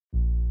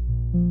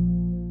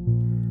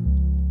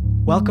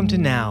Welcome to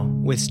Now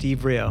with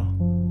Steve Rio.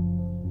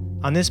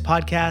 On this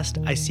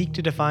podcast, I seek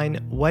to define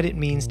what it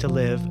means to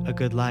live a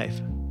good life.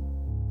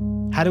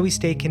 How do we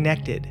stay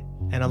connected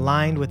and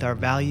aligned with our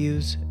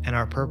values and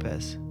our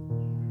purpose?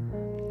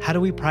 How do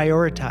we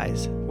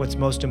prioritize what's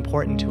most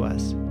important to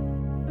us?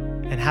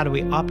 And how do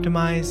we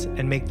optimize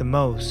and make the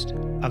most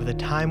of the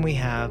time we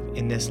have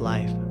in this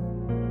life?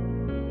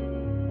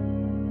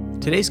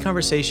 Today's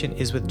conversation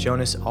is with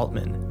Jonas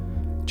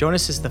Altman.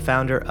 Jonas is the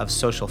founder of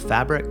Social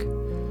Fabric.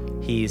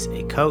 He's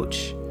a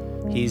coach.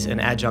 He's an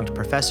adjunct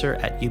professor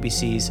at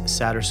UBC's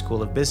Sauder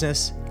School of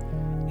Business.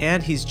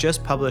 And he's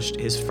just published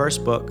his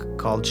first book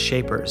called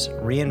Shapers: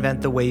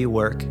 Reinvent the Way You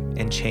Work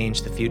and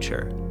Change the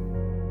Future.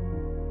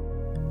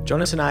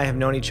 Jonas and I have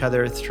known each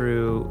other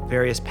through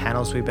various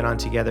panels we've been on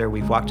together.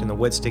 We've walked in the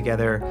woods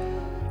together,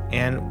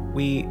 and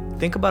we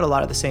think about a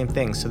lot of the same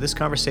things. So this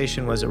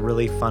conversation was a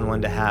really fun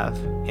one to have.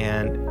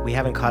 And we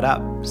haven't caught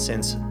up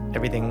since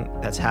everything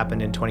that's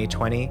happened in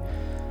 2020,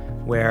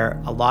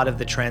 where a lot of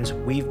the trends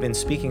we've been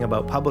speaking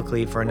about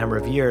publicly for a number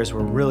of years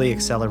were really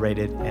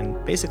accelerated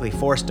and basically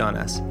forced on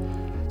us.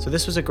 So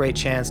this was a great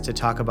chance to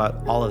talk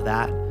about all of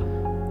that.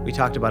 We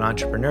talked about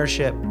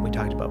entrepreneurship, we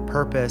talked about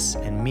purpose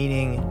and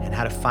meaning and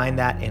how to find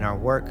that in our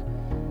work.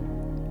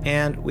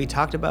 And we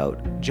talked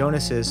about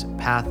Jonas's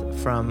path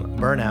from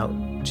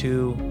burnout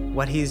to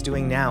what he's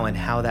doing now and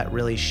how that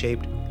really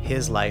shaped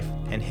his life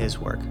and his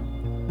work.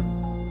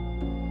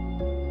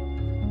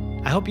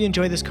 I hope you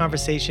enjoy this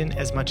conversation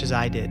as much as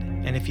I did.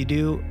 And if you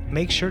do,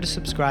 make sure to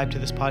subscribe to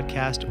this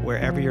podcast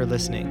wherever you're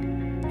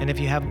listening. And if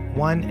you have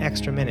one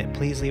extra minute,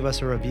 please leave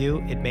us a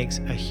review. It makes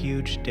a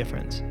huge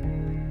difference.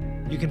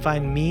 You can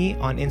find me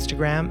on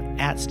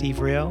Instagram at Steve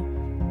Rio.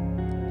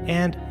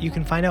 And you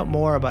can find out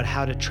more about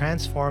how to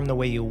transform the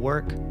way you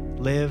work,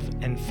 live,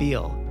 and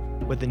feel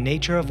with the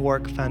Nature of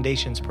Work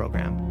Foundations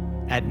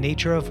program at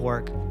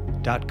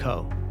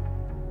natureofwork.co.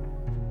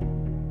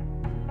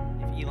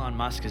 If Elon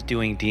Musk is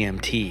doing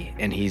DMT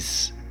and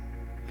he's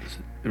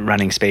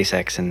running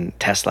SpaceX and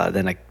Tesla,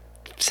 then a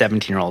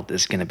 17-year-old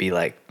is going to be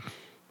like,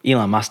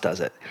 Elon Musk does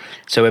it.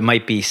 So it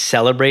might be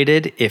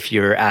celebrated if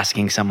you're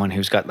asking someone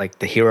who's got like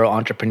the hero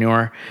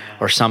entrepreneur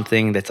or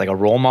something that's like a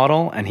role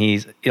model. And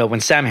he's,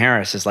 when Sam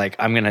Harris is like,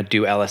 I'm going to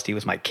do LSD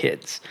with my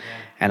kids.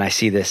 And I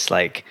see this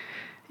like,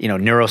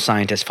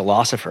 neuroscientist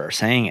philosopher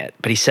saying it,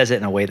 but he says it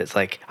in a way that's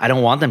like, I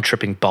don't want them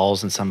tripping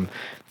balls in some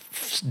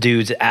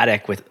dude's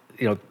attic with,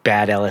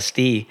 bad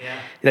LSD. Yeah.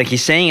 Like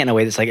he's saying it in a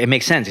way that's like, it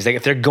makes sense. He's like,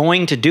 if they're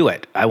going to do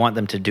it, I want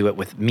them to do it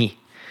with me.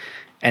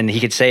 And he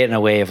could say it in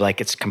a way of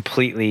like, it's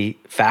completely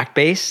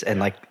fact-based and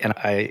like, and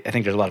I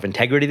think there's a lot of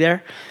integrity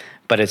there,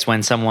 but it's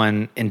when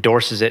someone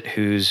endorses it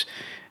who's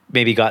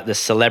maybe got this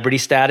celebrity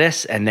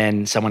status and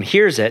then someone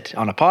hears it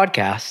on a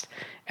podcast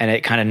and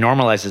it kind of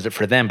normalizes it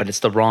for them, but it's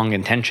the wrong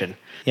intention.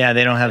 Yeah,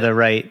 they don't have the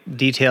right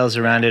details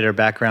around it or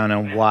background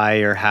on why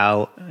or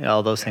how,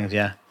 all those things,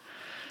 yeah.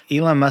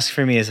 Elon Musk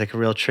for me is like a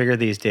real trigger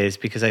these days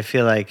because I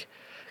feel like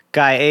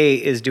guy A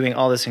is doing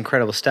all this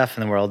incredible stuff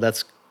in the world.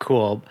 That's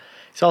cool.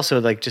 He's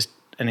also like just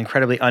an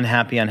incredibly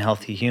unhappy,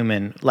 unhealthy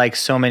human, like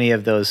so many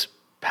of those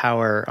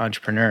power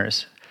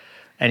entrepreneurs.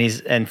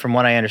 And from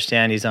what I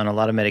understand, he's on a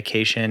lot of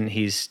medication.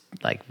 He's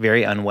like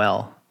very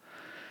unwell.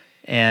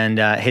 And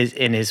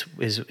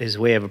his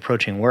way of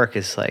approaching work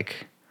is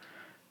like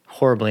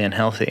horribly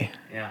unhealthy.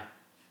 Yeah.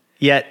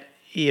 Yet,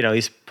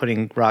 he's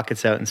putting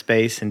rockets out in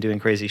space and doing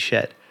crazy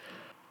shit.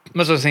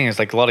 Most of the thing is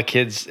like a lot of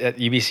kids at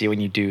UBC, when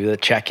you do the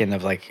check-in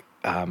of like,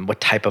 what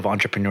type of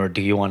entrepreneur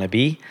do you want to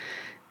be?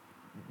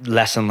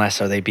 Less and less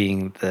are they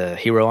being the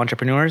hero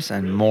entrepreneurs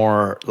and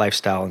more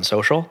lifestyle and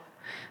social.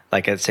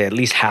 Like I'd say at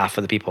least half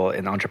of the people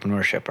in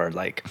entrepreneurship are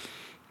like,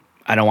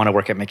 I don't want to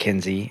work at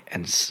McKinsey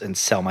and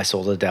sell my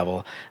soul to the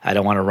devil. I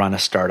don't want to run a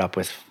startup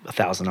with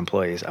 1,000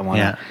 employees. I want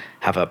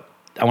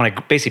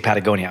to basically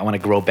Patagonia. I want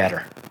to grow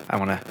better.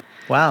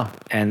 Wow.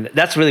 And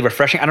that's really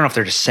refreshing. I don't know if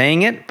they're just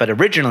saying it, but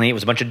originally it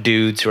was a bunch of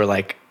dudes who are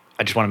like,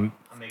 I just want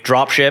to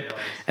drop ship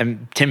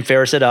and Tim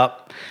Ferriss it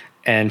up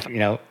and,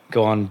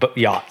 go on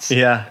yachts.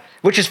 Yeah.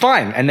 Which is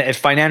fine. And if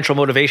financial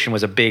motivation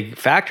was a big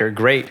factor,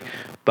 great.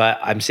 But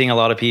I'm seeing a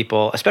lot of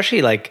people,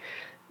 especially like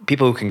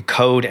people who can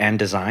code and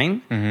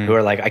design, who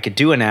are like, I could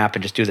do an app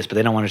and just do this, but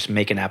they don't want to just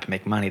make an app and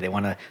make money. They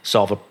want to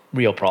solve a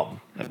real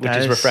problem, which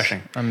is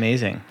refreshing.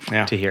 Amazing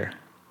to hear.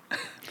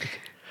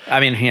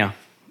 I mean,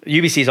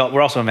 UBC's,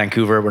 we're also in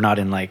Vancouver. We're not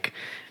in like,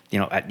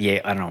 at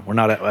Yale, I don't know. We're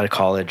not at a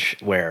college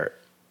where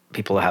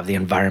people have the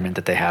environment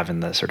that they have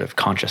and the sort of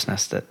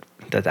consciousness that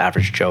the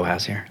average Joe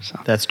has here. So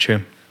that's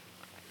true.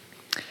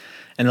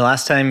 And the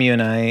last time you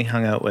and I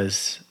hung out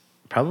was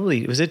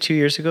it 2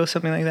 years ago,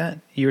 something like that?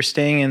 You were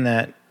staying in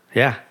that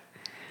cottage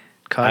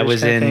I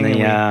was in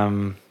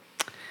the,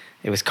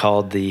 it was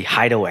called the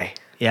Hideaway.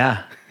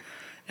 Yeah.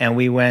 And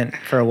we went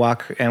for a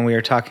walk and we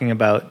were talking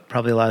about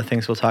probably a lot of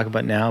things we'll talk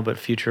about now, but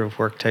future of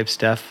work type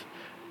stuff.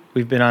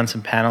 We've been on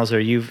some panels, or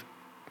you've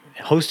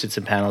hosted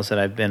some panels that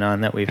I've been on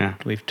that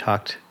we've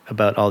talked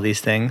about all these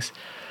things.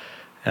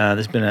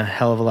 There's been a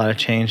hell of a lot of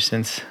change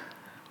since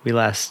we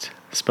last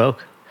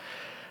spoke.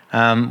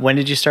 When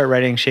did you start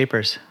writing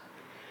Shapers?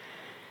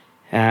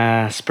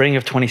 Spring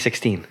of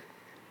 2016.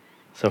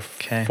 So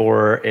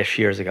 4-ish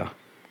years ago.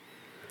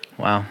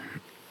 Wow.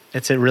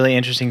 It's a really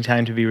interesting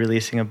time to be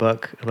releasing a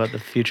book about the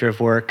future of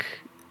work.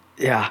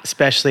 Yeah.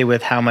 Especially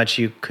with how much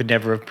you could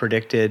never have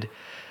predicted,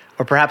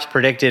 or perhaps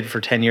predicted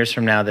for 10 years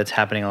from now that's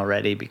happening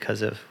already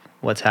because of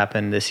what's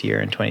happened this year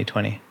in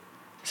 2020.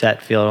 Does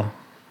that feel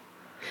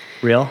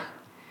real?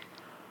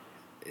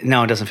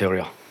 No, it doesn't feel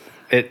real.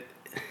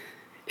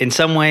 In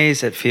some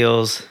ways, it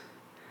feels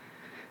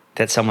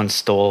that someone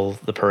stole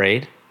the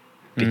parade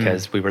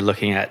because we were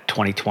looking at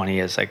 2020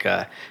 as like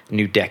a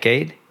new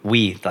decade.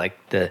 We,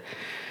 like the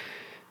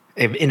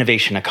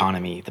innovation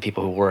economy, the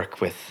people who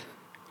work with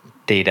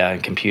data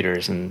and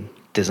computers and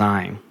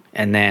design.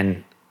 And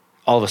then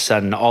all of a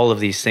sudden, all of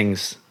these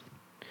things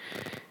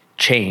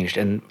changed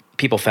and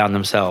people found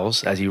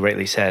themselves, as you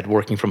rightly said,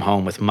 working from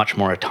home with much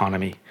more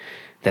autonomy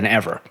than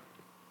ever.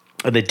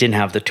 They didn't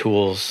have the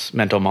tools,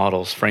 mental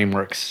models,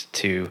 frameworks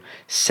to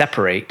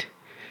separate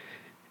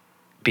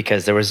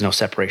because there was no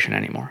separation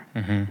anymore.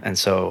 And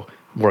so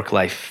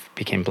work-life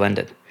became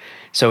blended.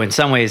 So in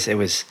some ways it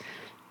was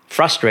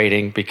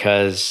frustrating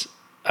because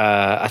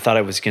I thought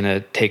it was going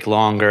to take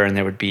longer and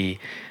there would be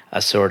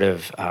a sort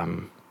of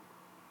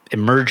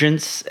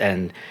emergence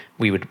and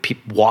we would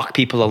walk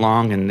people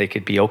along and they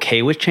could be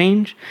okay with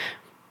change.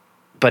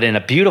 But in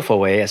a beautiful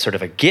way, as sort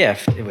of a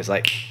gift, it was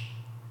like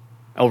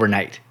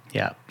overnight.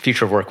 Yeah.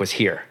 Future of work was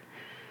here.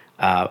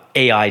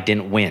 AI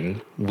didn't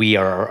win. We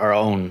are our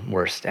own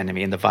worst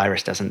enemy, and the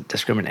virus doesn't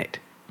discriminate.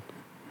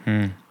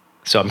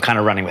 So I'm kind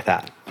of running with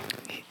that.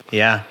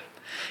 Yeah.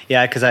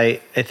 Yeah, because I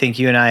think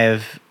you and I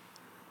have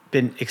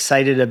been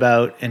excited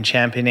about and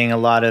championing a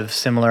lot of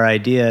similar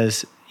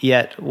ideas,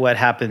 yet what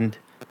happened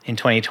in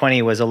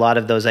 2020 was a lot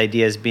of those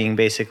ideas being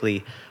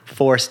basically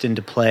forced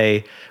into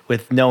play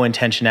with no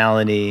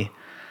intentionality,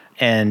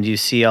 and you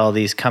see all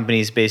these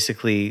companies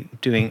basically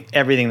doing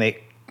everything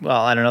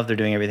I don't know if they're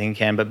doing everything they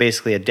can, but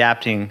basically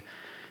adapting,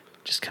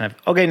 just kind of,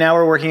 okay, now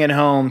we're working at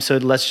home, so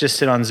let's just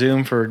sit on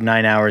Zoom for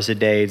 9 hours a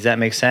day. Does that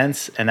make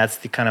sense? And that's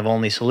the kind of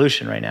only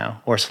solution right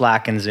now. Or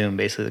Slack and Zoom,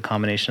 basically the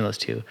combination of those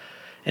two.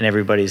 And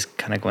everybody's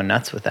kind of going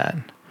nuts with that.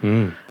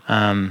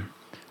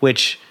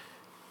 Which,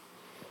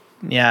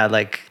 yeah,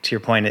 like to your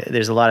point,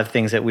 there's a lot of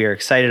things that we are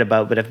excited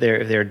about, but if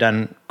they're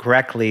done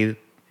correctly,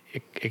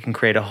 it can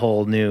create a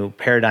whole new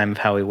paradigm of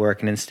how we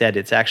work. And instead,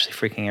 it's actually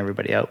freaking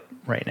everybody out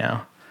right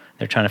now.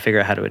 They're trying to figure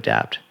out how to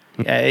adapt.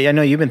 I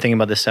know you've been thinking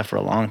about this stuff for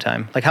a long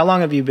time. Like, how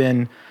long have you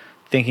been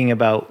thinking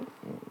about?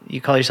 You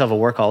call yourself a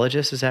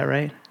workologist, is that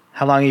right?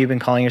 How long have you been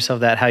calling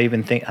yourself that? How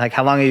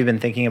long have you been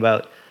thinking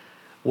about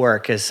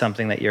work as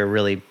something that you're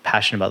really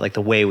passionate about, like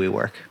the way we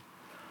work?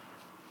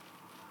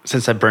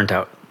 Since I burnt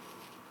out.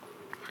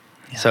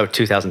 Yeah. So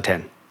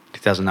 2010,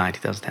 2009,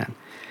 2010.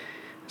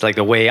 It's like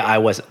the way I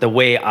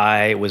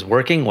was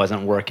working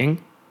wasn't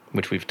working,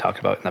 which we've talked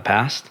about in the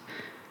past.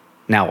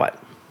 Now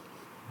what?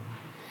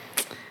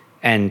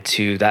 And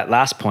to that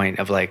last point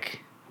of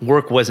like,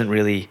 work wasn't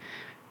really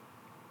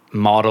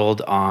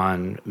modeled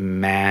on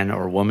man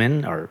or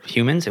woman or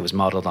humans. It was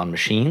modeled on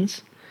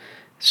machines.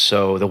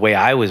 So the way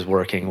I was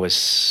working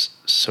was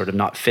sort of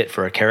not fit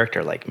for a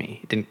character like me.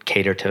 It didn't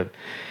cater to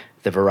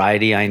the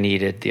variety I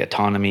needed, the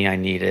autonomy I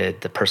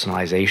needed, the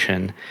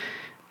personalization.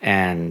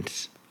 And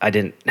I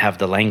didn't have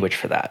the language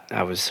for that.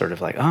 I was sort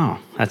of like, oh,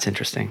 that's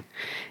interesting.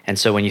 And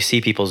so when you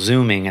see people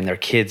Zooming and their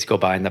kids go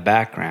by in the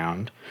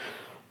background,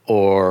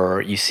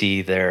 or you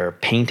see their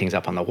paintings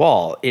up on the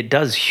wall, it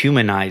does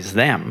humanize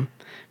them,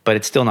 but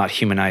it's still not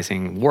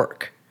humanizing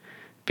work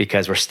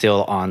because we're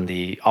still on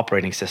the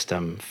operating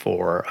system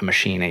for a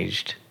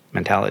machine-aged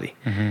mentality.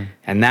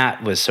 And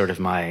that was sort of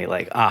my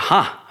like,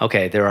 aha,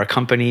 okay, there are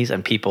companies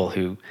and people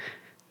who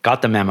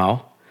got the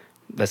memo.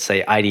 Let's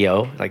say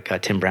IDEO, like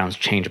Tim Brown's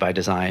Change by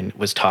Design,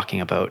 was talking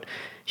about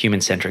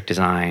human-centric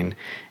design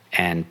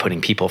and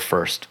putting people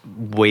first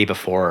way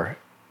before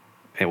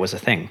it was a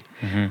thing.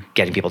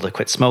 Getting people to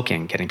quit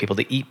smoking, getting people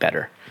to eat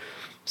better.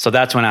 So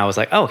that's when I was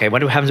like, oh, okay,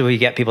 what happens when we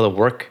get people to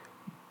work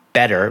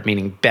better,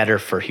 meaning better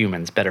for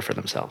humans, better for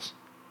themselves?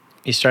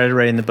 You started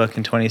writing the book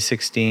in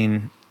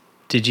 2016.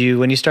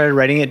 When you started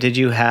writing it, did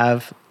you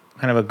have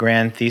kind of a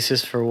grand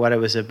thesis for what it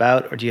was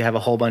about, or do you have a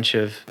whole bunch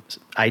of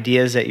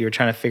ideas that you were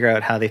trying to figure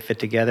out how they fit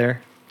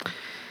together?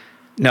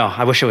 No,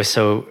 I wish it was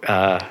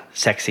so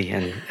sexy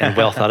and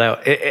well thought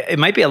out. It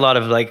might be a lot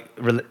of like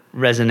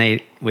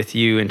resonate with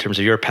you in terms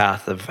of your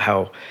path of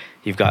how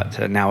you've got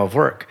to now of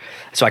work.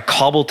 So I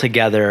cobbled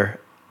together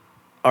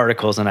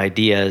articles and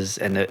ideas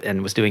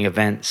and was doing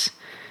events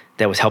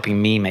that was helping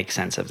me make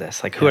sense of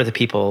this. Like, who are the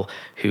people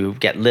who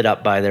get lit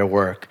up by their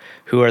work?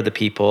 Who are the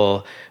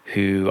people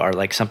who are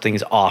like,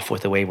 something's off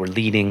with the way we're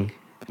leading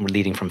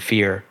from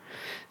fear?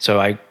 So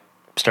I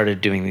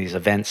started doing these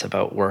events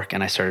about work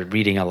and I started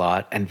reading a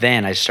lot, and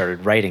then I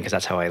started writing because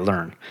that's how I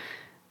learn.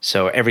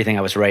 So everything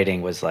I was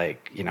writing was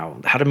like,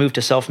 how to move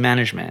to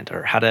self-management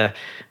or how to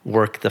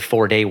work the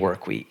 4-day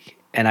work week.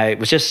 And I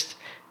was just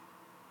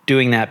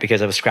doing that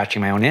because I was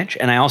scratching my own itch,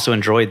 and I also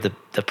enjoyed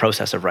the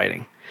process of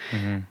writing.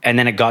 And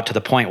then it got to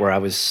the point where I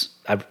was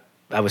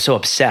so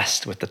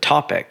obsessed with the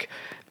topic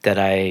that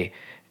I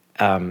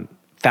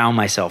found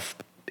myself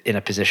in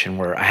a position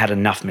where I had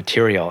enough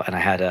material, and I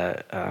had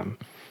a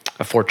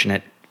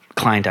fortunate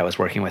client I was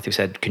working with who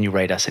said, "Can you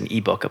write us an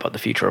ebook about the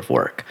future of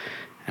work?"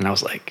 And I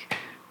was like,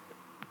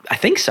 "I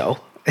think so."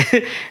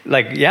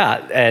 Like,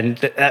 yeah. And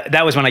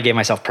that was when I gave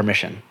myself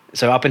permission.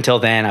 So up until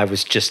then, I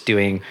was just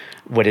doing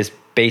what is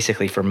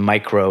basically for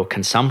micro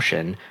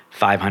consumption,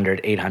 500,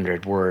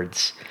 800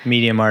 words.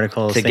 Medium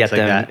articles, to things get like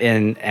them that.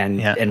 in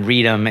and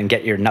read them and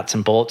get your nuts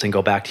and bolts and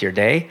go back to your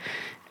day.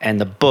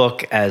 And the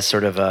book as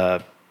sort of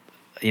a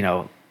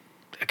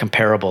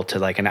comparable to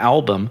like an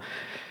album,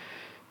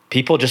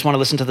 people just want to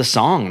listen to the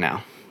song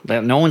now.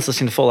 No one's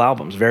listening to full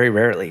albums, very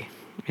rarely.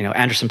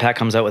 Anderson .Paak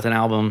comes out with an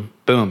album,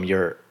 boom,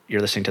 you're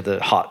listening to the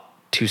hot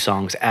 2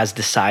 songs as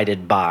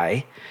decided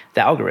by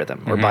the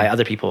algorithm or by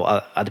other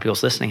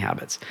people's listening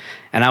habits.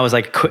 And I was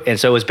like, and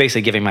so it was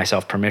basically giving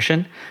myself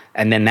permission.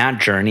 And then that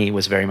journey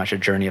was very much a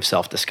journey of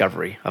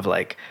self-discovery of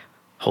like,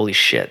 holy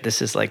shit,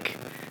 this is like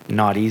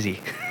not easy.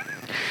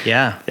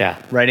 Yeah.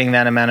 Yeah. Writing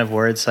that amount of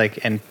words,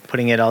 and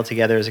putting it all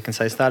together as a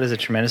concise thought is a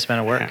tremendous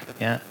amount of work.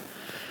 Yeah.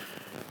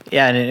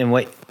 Yeah.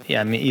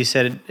 And you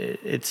said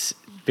it's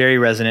very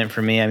resonant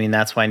for me. I mean,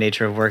 that's why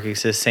Nature of Work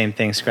exists. Same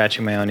thing,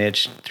 scratching my own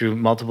itch through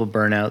multiple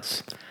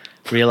burnouts,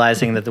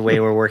 realizing that the way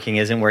we're working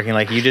isn't working.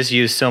 Like, you just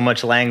use so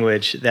much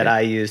language that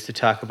I use to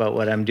talk about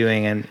what I'm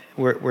doing, and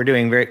we're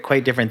doing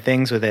quite different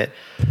things with it,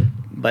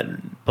 but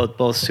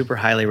both super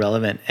highly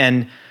relevant.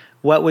 And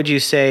what would you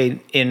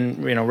say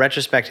in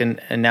retrospect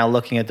and now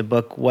looking at the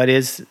book, what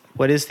is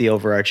the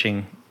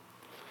overarching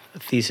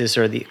thesis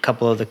or the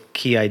couple of the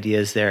key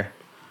ideas there?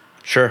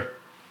 Sure.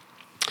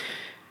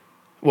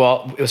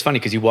 Well, it was funny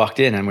because you walked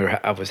in and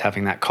I was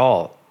having that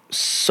call.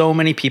 So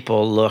many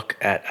people look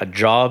at a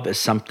job as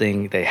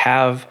something they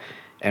have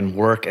and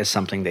work as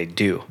something they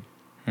do.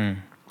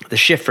 The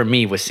shift for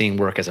me was seeing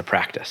work as a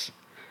practice,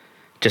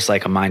 just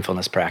like a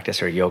mindfulness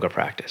practice or a yoga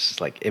practice. It's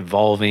like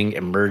evolving,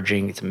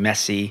 emerging. It's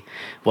messy.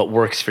 What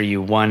works for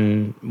you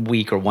 1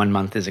 week or 1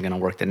 month isn't going to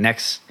work the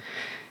next.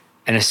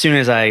 And as soon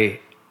as I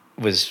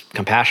was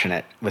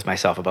compassionate with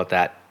myself about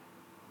that,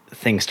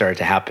 things started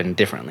to happen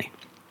differently.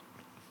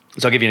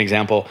 So I'll give you an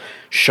example.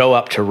 Show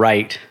up to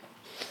write,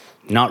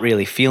 not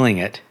really feeling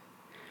it,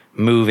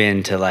 move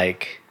into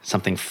like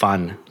something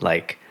fun,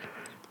 like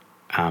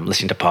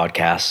listening to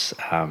podcasts,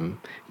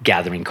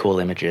 gathering cool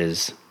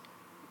images,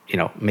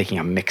 making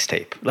a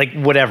mixtape, like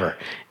whatever,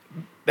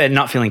 and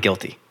not feeling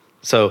guilty.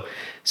 So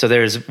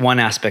there's one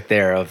aspect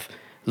there of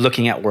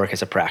looking at work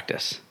as a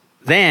practice.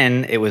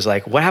 Then it was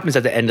like, what happens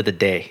at the end of the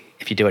day?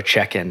 If you do a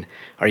check-in,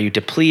 are you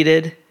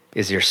depleted?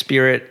 Is your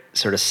spirit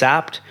sort of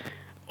sapped?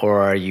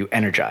 Or are you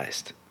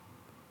energized?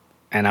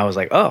 And I was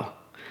like, oh,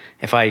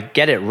 if I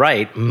get it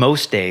right,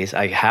 most days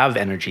I have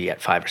energy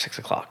at 5 or 6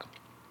 o'clock,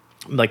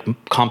 like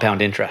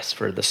compound interest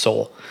for the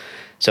soul.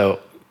 So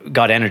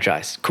got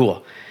energized,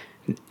 cool.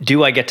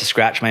 Do I get to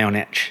scratch my own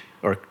itch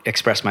or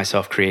express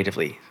myself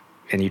creatively?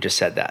 And you just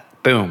said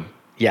that, boom,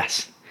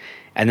 yes.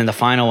 And then the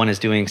final one is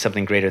doing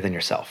something greater than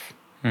yourself.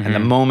 And the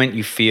moment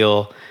you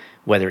feel,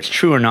 whether it's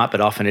true or not,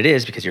 but often it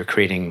is because you're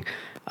creating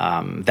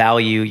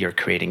value, you're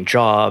creating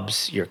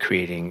jobs, you're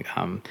creating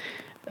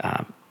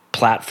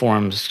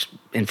platforms,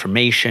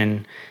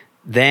 information,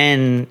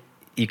 then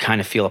you kind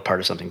of feel a part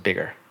of something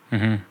bigger.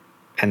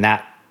 And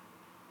that,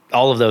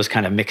 all of those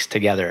kind of mixed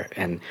together,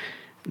 and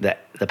the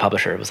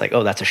publisher was like,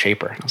 oh, that's a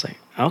shaper. And I was like,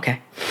 okay.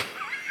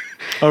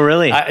 Oh,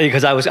 really?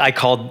 Because I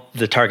called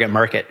the target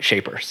market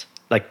shapers.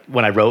 Like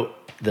when I wrote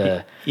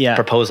the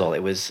proposal, it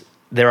was,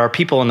 there are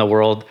people in the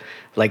world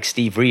like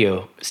Steve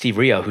Rio,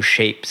 who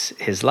shapes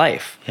his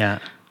life. Yeah.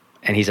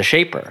 And he's a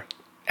shaper,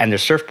 and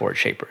there's surfboard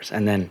shapers.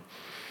 And then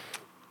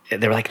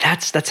they were like,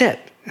 that's it.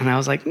 And I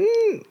was like,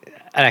 and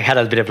I had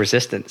a bit of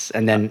resistance.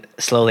 And then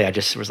slowly I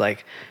just was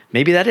like,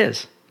 maybe that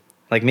is.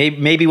 Like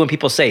maybe when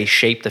people say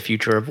shape the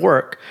future of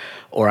work,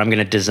 or I'm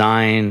going to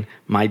design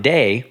my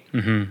day,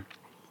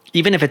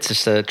 even if it's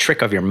just a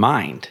trick of your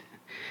mind,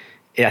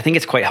 I think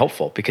it's quite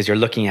helpful because you're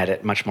looking at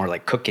it much more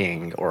like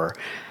cooking or,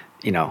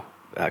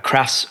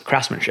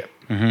 craftsmanship.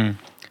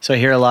 So I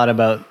hear a lot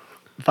about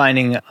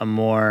finding a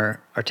more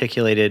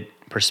articulated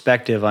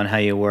perspective on how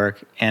you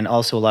work, and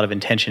also a lot of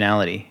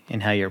intentionality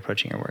in how you're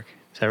approaching your work.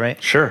 Is that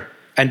right? Sure.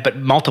 But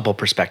multiple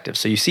perspectives.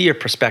 So you see your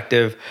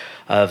perspective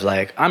of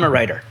like, I'm a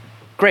writer.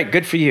 Great,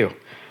 good for you.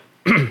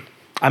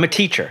 I'm a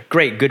teacher.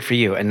 Great, good for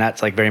you. And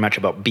that's like very much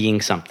about being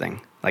something,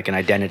 like an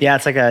identity. Yeah,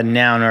 it's like a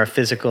noun or a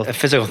physical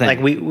thing. Like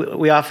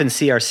we often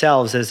see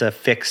ourselves as a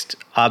fixed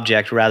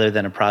object rather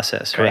than a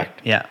process, right?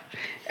 Correct. Yeah.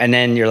 And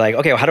then you're like,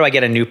 okay, well, how do I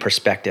get a new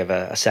perspective,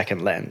 a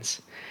second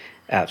lens?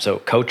 So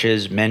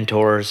coaches,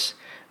 mentors,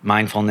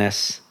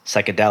 mindfulness,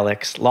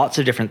 psychedelics, lots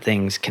of different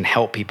things can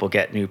help people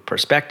get new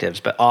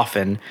perspectives, but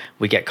often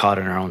we get caught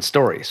in our own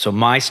stories. So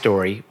my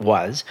story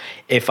was,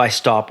 if I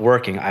stop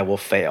working, I will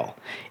fail.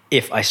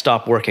 If I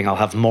stop working, I'll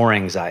have more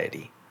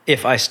anxiety.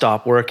 If I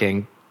stop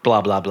working,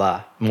 blah, blah,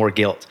 blah, more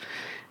guilt.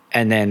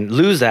 And then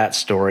lose that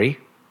story,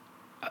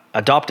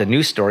 adopt a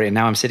new story, and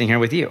now I'm sitting here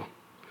with you.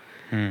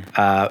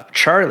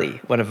 Charlie,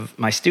 one of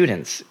my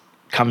students,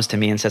 comes to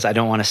me and says, I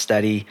don't want to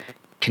study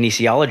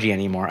kinesiology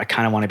anymore. I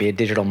kind of want to be a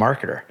digital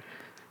marketer.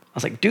 I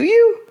was like, do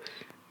you?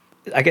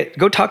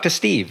 Go talk to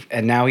Steve.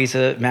 And now he's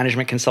a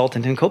management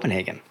consultant in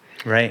Copenhagen.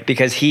 Right.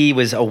 Because he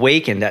was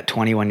awakened at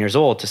 21 years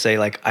old to say,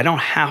 like, I don't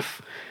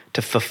have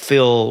to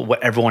fulfill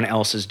what everyone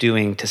else is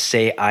doing to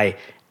say I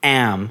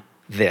am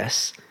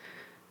this.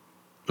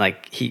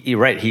 Like you're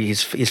right.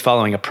 He's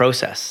following a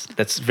process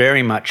that's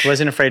very much. He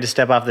wasn't afraid to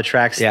step off the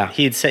tracks. Yeah.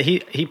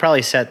 He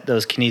probably set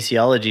those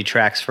kinesiology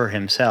tracks for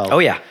himself. Oh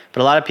yeah.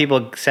 But a lot of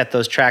people set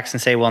those tracks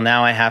and say, well,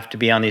 now I have to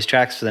be on these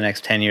tracks for the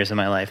next 10 years of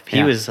my life.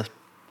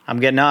 I'm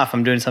getting off.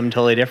 I'm doing something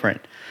totally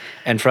different.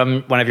 And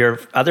from one of your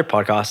other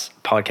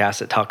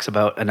podcasts, it talks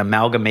about an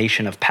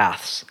amalgamation of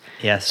paths.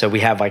 Yes. So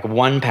we have like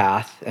one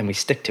path and we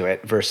stick to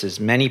it versus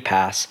many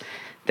paths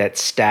that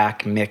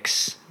stack,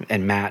 mix,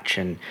 and match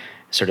and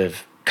sort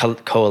of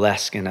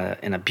coalesce in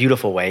a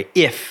beautiful way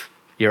if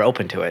you're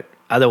open to it.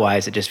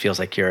 Otherwise, it just feels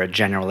like you're a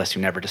generalist who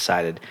never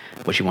decided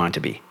what you want it to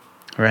be.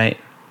 Right.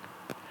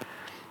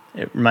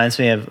 It reminds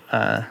me of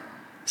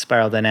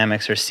spiral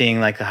dynamics, or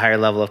seeing like the higher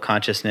level of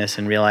consciousness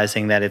and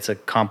realizing that it's a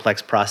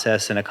complex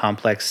process and a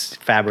complex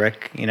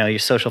fabric, your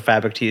social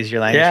fabric, to use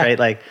your language, right?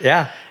 Like,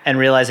 yeah. And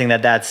realizing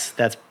that that's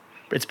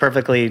it's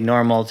perfectly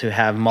normal to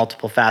have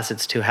multiple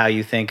facets to how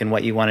you think and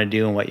what you want to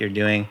do and what you're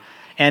doing,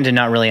 and to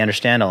not really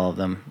understand all of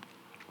them.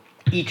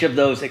 Each of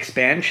those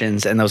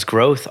expansions and those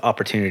growth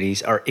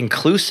opportunities are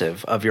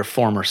inclusive of your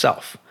former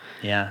self.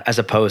 Yeah. As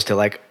opposed to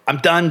like, I'm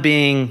done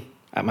being,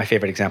 my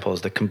favorite example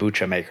is the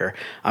kombucha maker.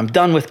 I'm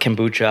done with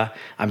kombucha.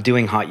 I'm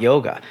doing hot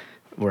yoga.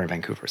 We're in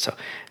Vancouver, so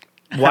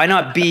why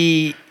not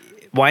be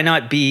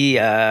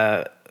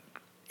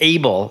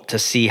able to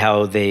see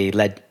how they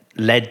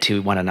led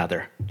to one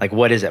another? Like,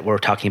 what is it? We're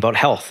talking about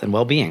health and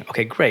well-being.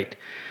 Okay, great.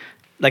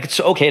 Like,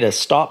 it's okay to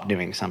stop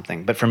doing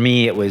something. But for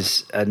me, it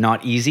was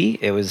not easy.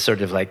 It was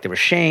sort of like there was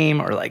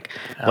shame, or like,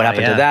 what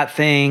happened to that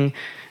thing?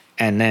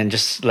 And then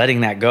just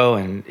letting that go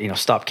and,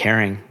 stop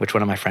caring, which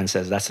one of my friends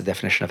says, that's the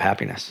definition of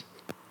happiness.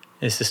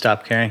 Is to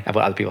stop caring. About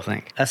what other people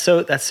think. That's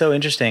so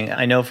interesting.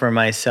 I know for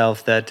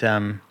myself that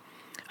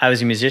I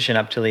was a musician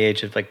up till the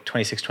age of like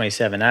 26,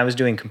 27. I was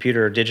doing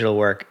computer or digital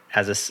work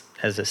as a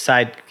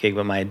side gig,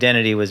 but my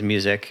identity was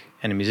music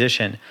and a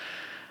musician.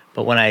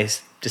 But when I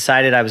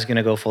decided I was going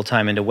to go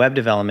full-time into web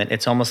development,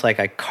 it's almost like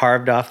I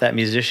carved off that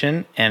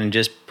musician and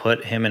just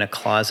put him in a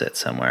closet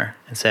somewhere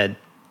and said,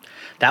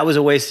 that was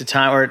a waste of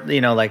time, or,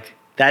 like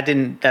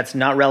that's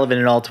not relevant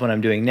at all to what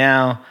I'm doing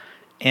now.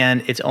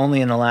 And it's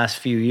only in the last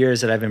few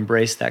years that I've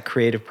embraced that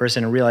creative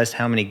person and realized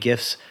how many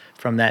gifts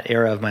from that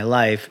era of my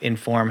life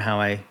inform how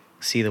I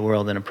see the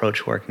world and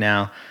approach work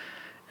now.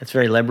 It's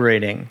very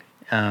liberating.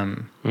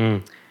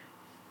 It's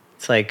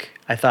like,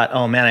 I thought,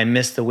 oh man, I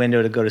missed the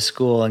window to go to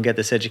school and get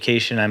this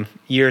education. I'm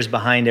years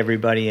behind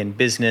everybody in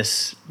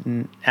business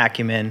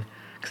acumen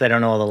because I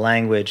don't know all the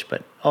language,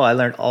 but I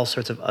learned all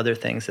sorts of other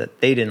things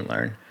that they didn't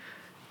learn.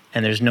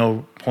 And there's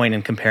no point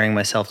in comparing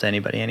myself to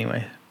anybody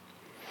anyway.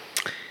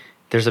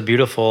 There's a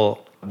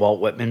beautiful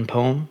Walt Whitman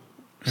poem,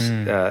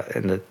 and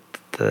the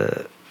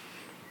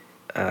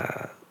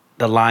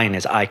line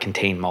is, I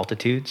contain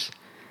multitudes.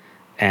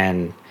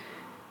 And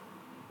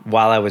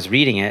while I was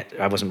reading it,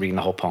 I wasn't reading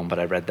the whole poem, but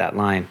I read that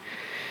line.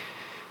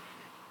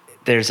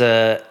 There's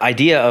a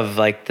idea of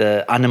like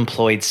the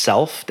unemployed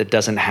self that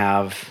doesn't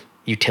have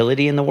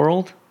utility in the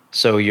world.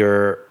 So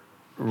your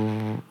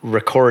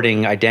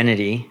recording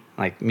identity,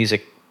 like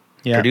music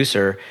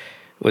producer,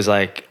 was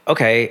like,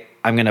 okay,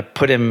 I'm going to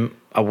put him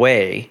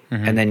away.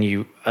 Mm-hmm. And then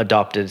you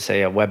adopted,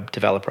 say, a web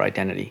developer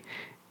identity.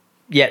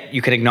 Yet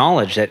you can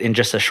acknowledge that in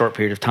just a short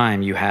period of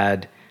time, you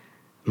had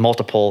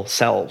multiple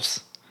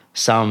selves.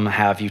 Some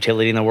have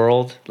utility in the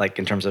world, like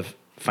in terms of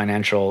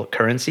financial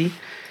currency.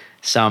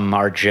 Some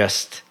are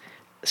just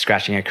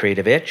scratching a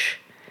creative itch.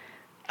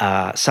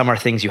 Some are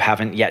things you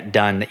haven't yet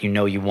done that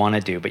you want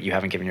to do, but you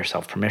haven't given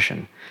yourself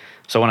permission.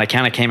 So when I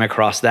kind of came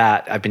across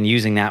that, I've been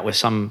using that with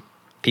some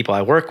people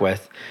I work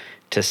with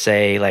to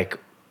say, like,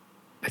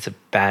 it's a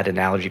bad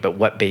analogy, but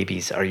what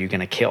babies are you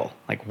going to kill?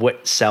 Like,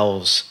 what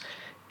cells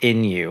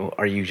in you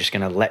are you just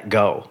going to let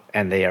go?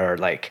 And they are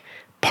like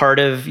part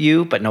of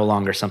you, but no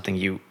longer something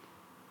you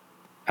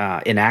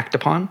enact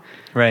upon.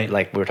 Right.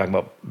 Like we were talking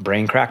about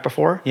brain crack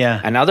before. Yeah.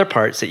 And other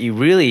parts that you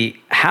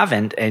really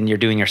haven't, and you're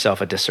doing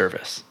yourself a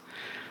disservice.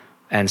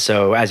 And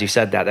so as you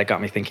said that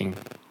got me thinking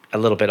a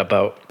little bit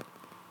about,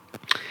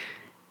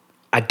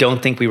 I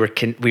think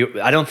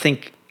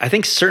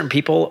certain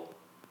people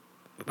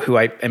who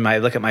I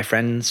look at my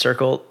friend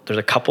circle, there's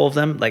a couple of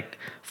them like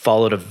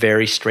followed a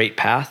very straight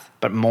path,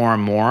 but more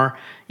and more,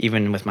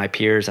 even with my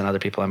peers and other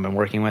people I've been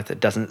working with, it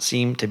doesn't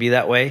seem to be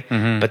that way.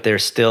 Mm-hmm. But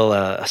there's still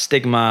a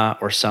stigma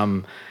or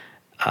some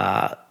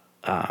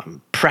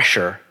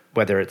pressure,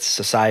 whether it's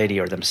society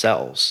or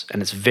themselves.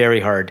 And it's very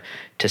hard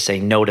to say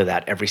no to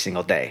that every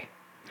single day.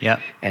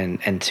 Yeah.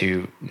 And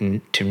to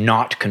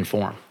not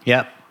conform.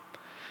 Yep.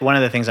 One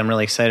of the things I'm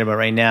really excited about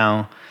right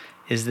now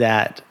is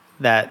that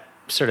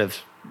sort of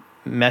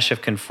mesh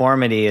of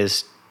conformity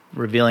is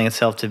revealing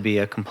itself to be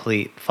a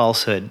complete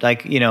falsehood.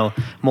 Like,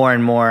 more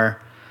and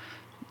more,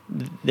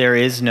 there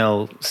is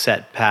no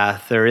set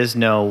path. There is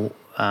no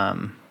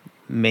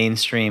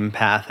mainstream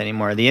path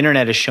anymore. The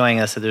internet is showing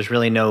us that there's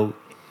really no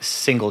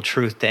single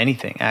truth to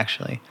anything,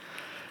 actually.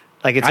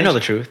 Like I know the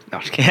truth. No,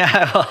 I'm just kidding.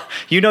 Yeah, well,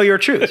 you know your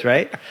truth,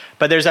 right?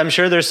 But I'm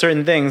sure there's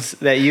certain things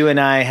that you and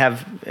I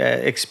have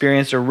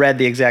experienced or read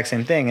the exact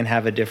same thing and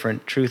have a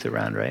different truth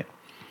around, right?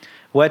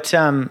 What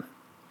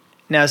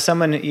now?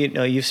 Someone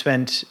you've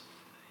spent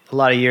a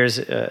lot of years.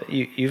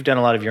 You've done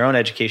a lot of your own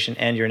education,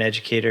 and you're an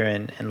educator.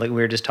 And like we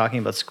were just talking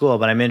about school,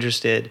 but I'm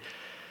interested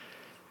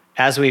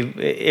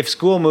if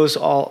school moves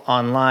all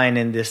online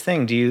in this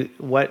thing.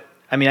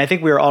 I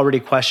think we were already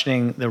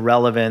questioning the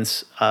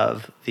relevance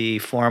of the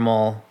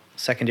formal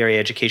secondary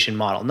education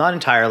model. Not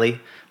entirely,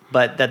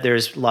 but that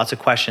there's lots of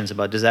questions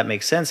about, does that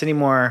make sense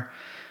anymore?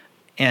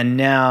 And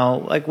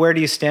now, like, where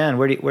do you stand?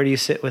 Where do you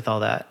sit with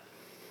all that?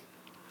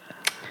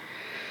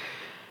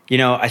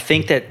 I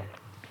think that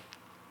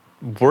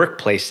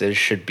workplaces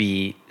should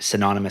be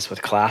synonymous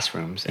with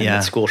classrooms, and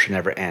that school should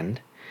never end.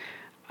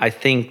 I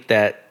think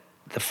that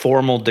the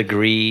formal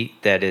degree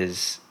that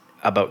is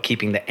about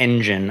keeping the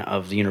engine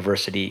of the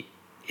university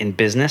in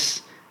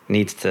business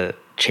needs to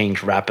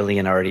change rapidly,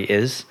 and already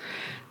is.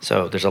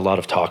 So there's a lot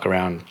of talk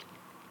around,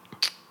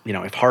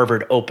 if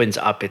Harvard opens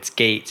up its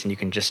gates and you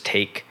can just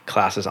take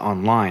classes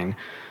online,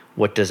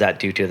 what does that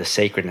do to the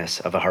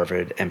sacredness of a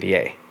Harvard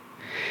MBA?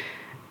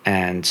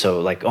 And so,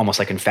 like, almost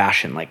like in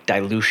fashion, like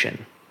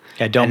dilution.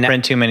 Yeah, don't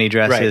print too many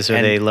dresses, right,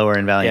 or they lower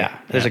in value. Yeah,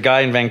 there's a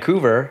guy in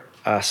Vancouver,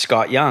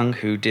 Scott Young,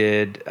 who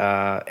did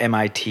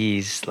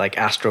MIT's like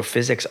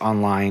astrophysics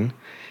online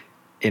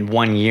in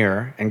 1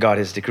 year and got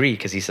his degree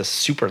because he's a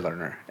super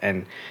learner,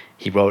 and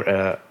he wrote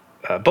a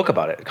book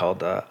about it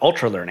called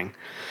Ultra Learning.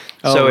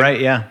 So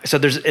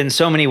there's, in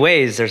so many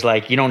ways, there's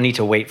like, you don't need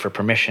to wait for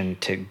permission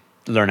to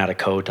learn how to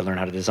code, to learn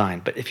how to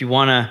design. But if you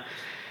want to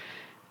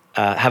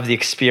have the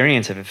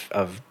experience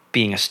of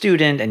being a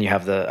student, and you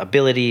have the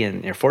ability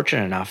and you're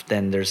fortunate enough,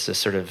 then there's this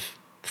sort of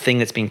thing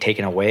that's being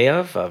taken away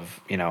of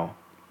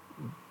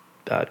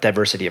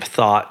diversity of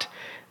thought,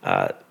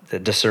 the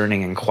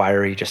discerning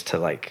inquiry, just to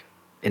like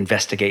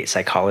investigate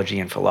psychology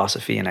and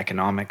philosophy and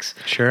economics,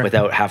 sure,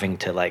 without having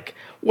to like,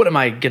 what am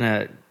I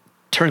gonna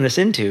turn this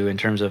into in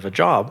terms of a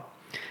job?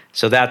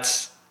 So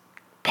that's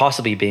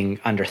possibly being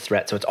under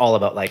threat. So it's all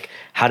about like,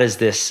 how does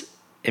this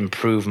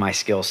improve my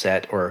skill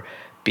set or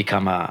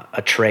become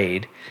a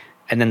trade?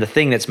 And then the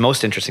thing that's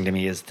most interesting to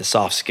me is the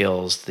soft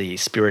skills, the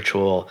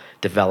spiritual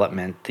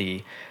development,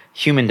 the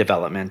human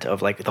development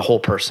of like the whole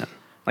person.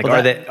 Like,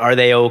 are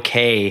they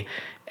okay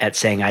at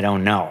saying I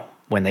don't know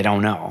when they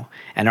don't know?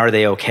 And are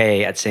they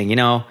okay at saying,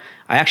 I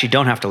actually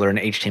don't have to learn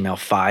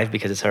HTML5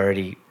 because it's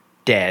already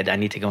dead. I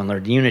need to go and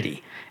learn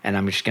Unity, and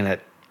I'm just going to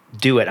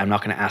do it. I'm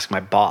not going to ask my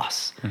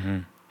boss. Mm-hmm.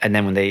 And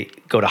then when they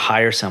go to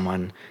hire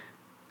someone,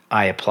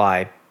 I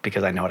apply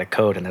because I know how to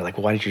code, and they're like,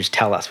 well, why didn't you just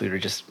tell us? We were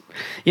just,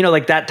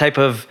 like that type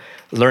of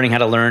learning how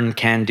to learn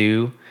can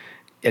do.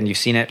 And you've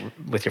seen it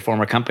with your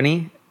former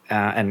company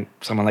and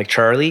someone like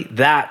Charlie.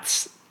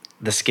 That's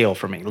the skill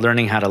for me,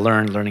 learning how to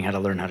learn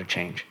how to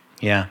change.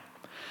 Yeah.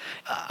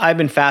 I've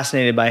been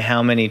fascinated by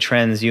how many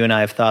trends you and I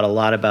have thought a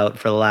lot about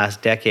for the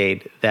last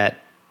decade that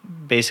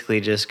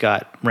basically just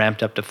got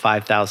ramped up to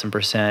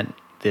 5,000%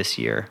 this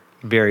year,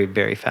 very,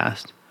 very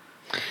fast.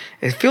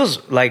 It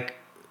feels like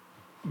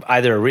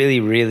either a really,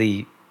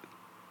 really,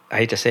 I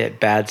hate to say it,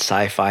 bad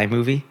sci-fi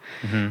movie,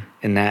 mm-hmm.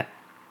 in that,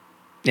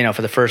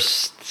 for the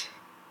first,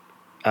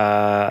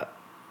 probably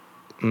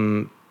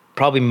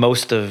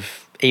most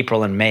of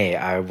April and May,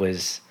 I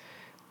was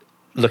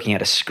looking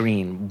at a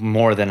screen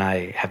more than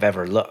I have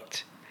ever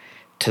looked,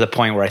 to the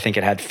point where I think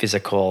it had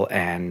physical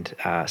and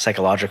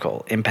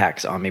psychological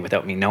impacts on me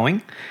without me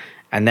knowing.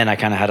 And then I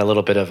kind of had a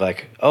little bit of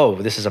like, oh,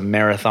 this is a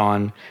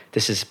marathon.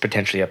 This is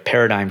potentially a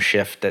paradigm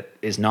shift that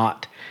is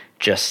not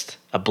just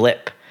a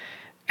blip.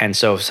 And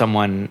so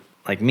someone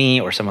like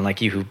me or someone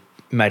like you who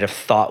might have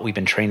thought we've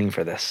been training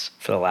for this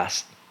for the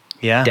last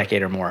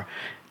decade or more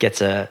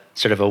gets a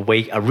sort of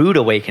a rude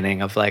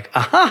awakening of like,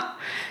 aha,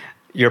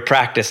 your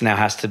practice now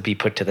has to be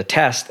put to the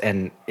test,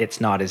 and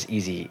it's not as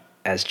easy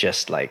as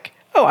just like,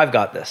 oh, I've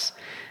got this.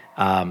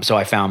 So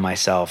I found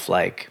myself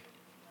like,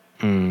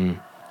 I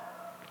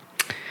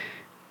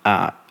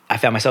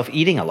found myself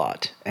eating a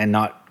lot and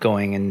not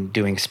going and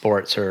doing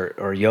sports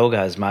or yoga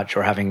as much,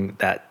 or having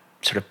that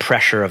sort of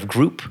pressure of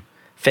group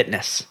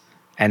fitness,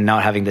 and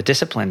not having the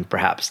discipline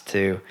perhaps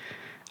to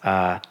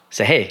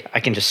say, hey, I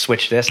can just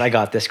switch this. I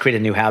got this, create a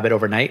new habit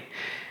overnight.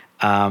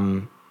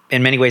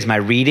 In many ways, my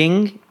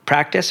reading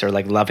practice, or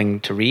like loving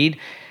to read,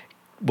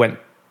 went,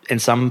 in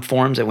some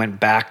forms, it went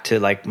back to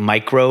like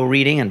micro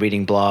reading and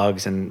reading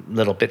blogs and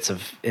little bits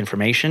of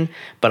information.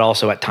 But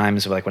also at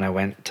times, like when I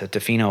went to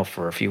Tofino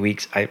for a few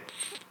weeks, I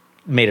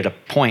made it a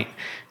point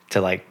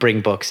to like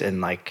bring books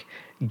and like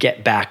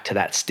get back to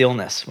that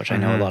stillness, which I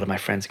know a lot of my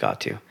friends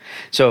got to.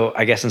 So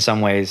I guess in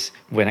some ways,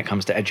 when it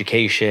comes to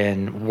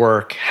education,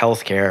 work,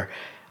 healthcare,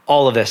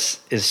 all of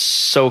this is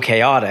so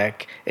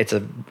chaotic. It's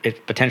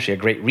potentially a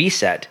great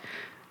reset,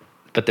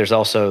 but there's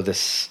also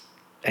this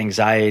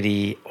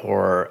anxiety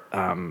or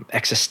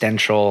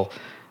existential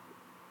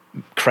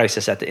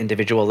crisis at the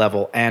individual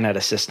level and at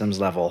a systems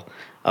level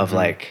of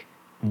like,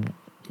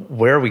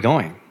 where are we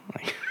going?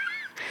 Like,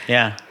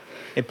 yeah.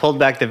 It pulled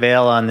back the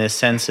veil on this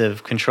sense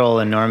of control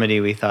and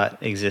normity we thought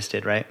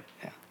existed, right?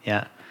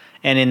 Yeah.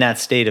 And in that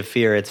state of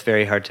fear, it's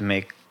very hard to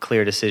make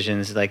clear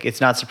decisions. Like, it's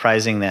not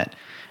surprising that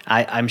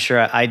I'm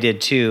sure I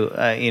did too,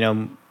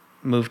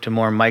 move to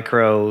more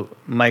micro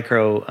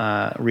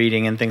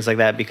reading and things like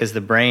that, because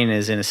the brain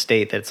is in a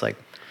state that's like,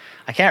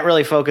 I can't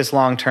really focus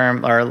long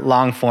term or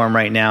long form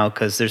right now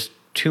because there's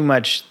too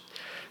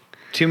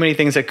many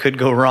things that could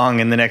go wrong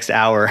in the next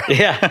hour.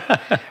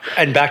 Yeah.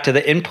 And back to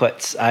the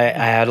inputs. I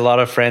had a lot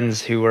of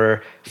friends who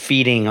were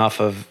feeding off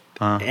of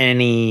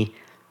any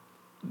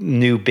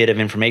new bit of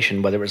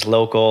information, whether it was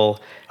local,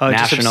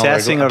 national, just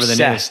obsessing over the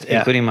news,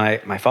 including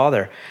my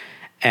father.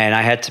 And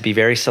I had to be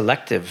very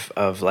selective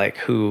of like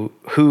who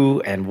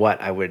and what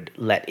I would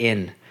let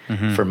in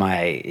for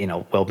my,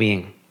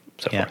 well-being.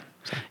 So forth.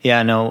 So.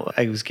 Yeah, no,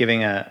 I was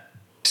giving a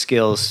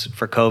skills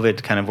for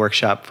COVID kind of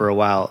workshop for a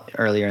while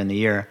earlier in the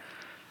year.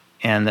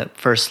 And the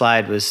first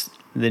slide was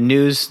the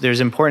news. There's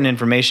important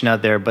information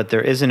out there, but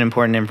there isn't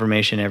important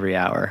information every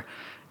hour.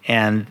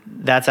 And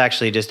that's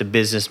actually just a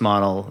business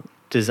model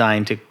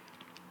designed to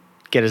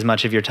get as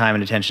much of your time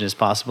and attention as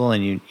possible.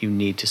 And you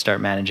need to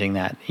start managing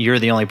that. You're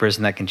the only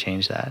person that can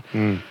change that.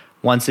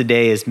 Once a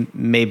day is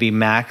maybe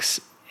max,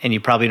 and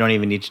you probably don't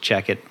even need to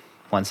check it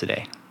once a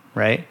day,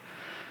 right?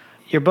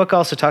 Your book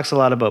also talks a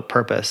lot about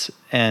purpose.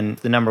 And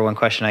the number one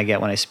question I get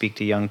when I speak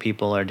to young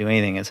people or do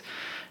anything is,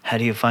 how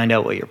do you find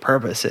out what your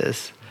purpose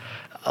is?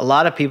 A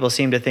lot of people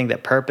seem to think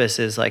that purpose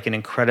is like an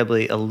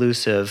incredibly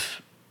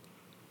elusive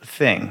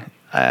thing.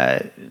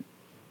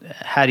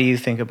 How do you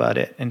think about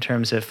it in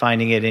terms of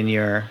finding it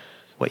in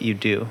what you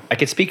do? I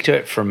could speak to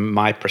it from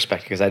my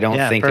perspective because I don't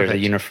think perfect.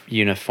 There's a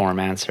uniform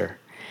answer.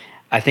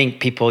 I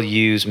think people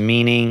use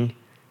meaning,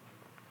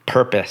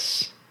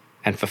 purpose,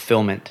 and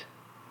fulfillment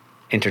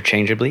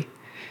interchangeably.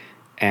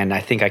 And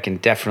I think I can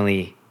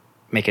definitely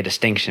make a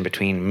distinction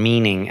between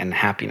meaning and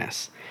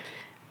happiness.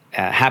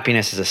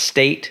 Happiness is a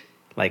state,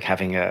 like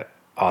having a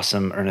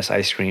awesome Ernest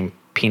ice cream,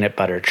 peanut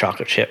butter,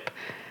 chocolate chip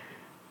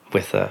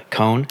with a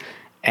cone,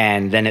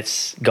 and then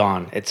it's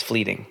gone, it's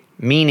fleeting.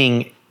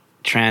 Meaning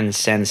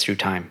transcends through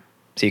time.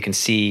 So you can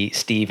see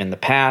Steve in the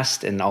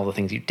past and all the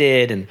things you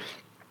did and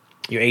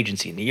your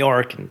agency in New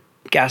York and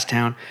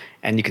Gastown,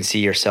 and you can see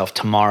yourself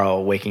tomorrow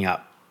waking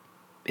up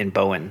in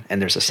Bowen, and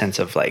there's a sense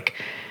of like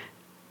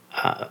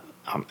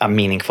a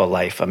meaningful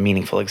life, a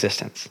meaningful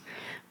existence.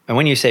 And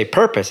when you say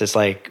purpose, it's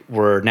like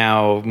we're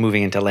now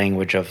moving into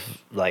language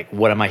of like,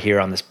 what am I here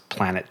on this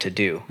planet to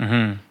do?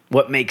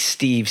 What makes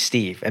Steve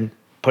Steve? And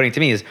putting to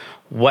me is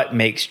what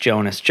makes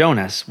Jonas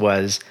Jonas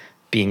was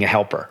being a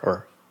helper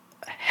or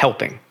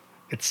helping.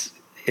 It's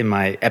in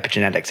my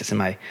epigenetics, it's in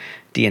my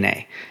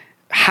DNA.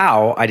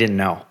 How, I didn't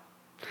know.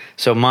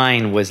 So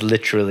mine was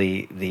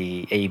literally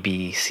the A,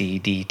 B, C,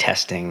 D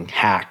testing,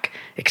 hack,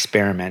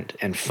 experiment,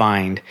 and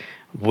find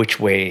which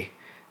way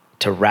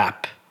to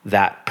wrap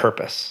that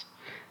purpose.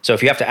 So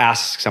if you have to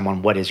ask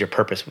someone, what is your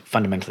purpose?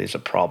 Fundamentally, there's a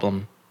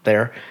problem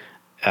there.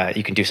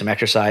 You can do some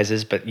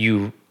exercises, but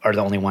you are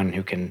the only one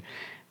who can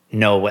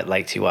know what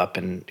lights you up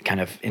and kind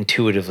of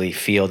intuitively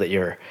feel that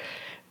you're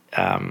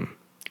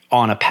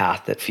on a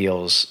path that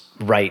feels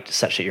right,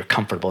 such that you're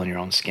comfortable in your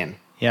own skin.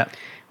 Yeah.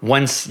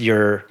 Once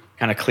you're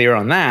kind of clear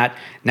on that,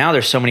 now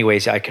there's so many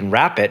ways I can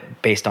wrap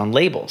it based on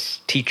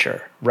labels: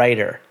 teacher,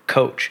 writer,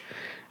 coach,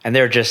 and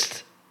they're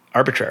just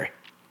arbitrary.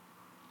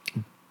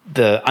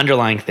 The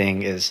underlying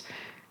thing is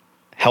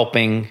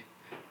helping,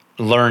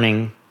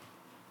 learning,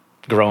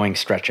 growing,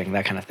 stretching,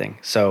 that kind of thing.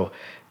 So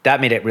that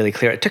made it really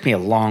clear. It took me a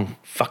long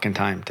fucking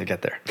time to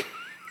get there.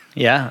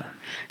 Yeah.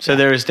 So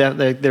there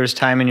was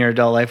time in your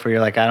adult life where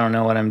you're like, I don't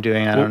know what I'm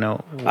doing. I don't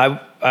know.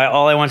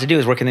 All I wanted to do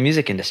is work in the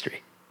music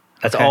industry.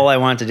 That's all I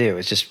wanted to do,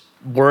 is just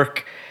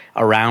work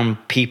around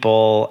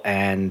people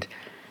and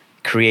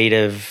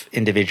creative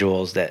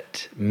individuals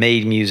that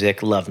made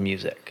music, love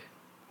music,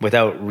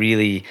 without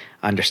really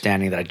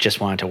understanding that I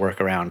just wanted to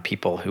work around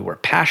people who were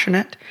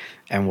passionate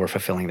and were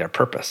fulfilling their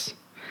purpose.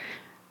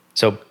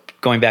 So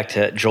going back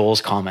to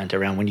Joel's comment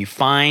around when you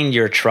find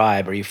your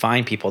tribe or you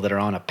find people that are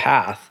on a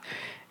path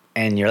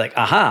and you're like,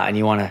 aha, and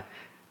you want to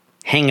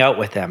hang out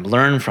with them,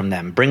 learn from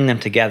them, bring them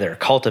together,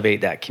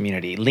 cultivate that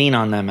community, lean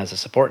on them as a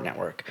support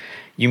network,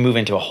 you move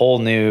into a whole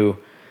new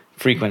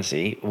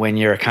frequency. When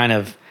you're kind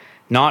of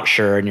not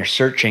sure and you're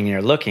searching and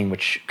you're looking,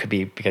 which could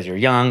be because you're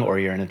young or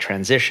you're in a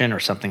transition or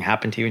something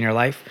happened to you in your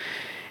life,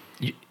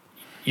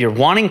 you're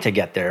wanting to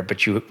get there,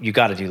 but you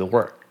got to do the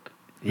work.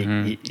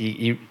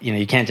 You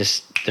can't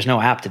just, there's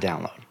no app to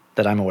download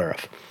that I'm aware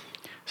of.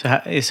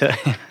 So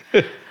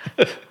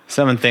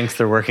someone thinks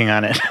they're working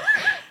on it.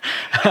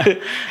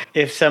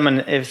 If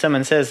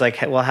someone says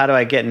like, well, how do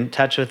I get in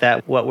touch with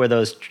that? What were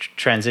those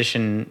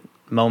transition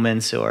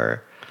moments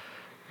or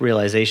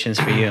realizations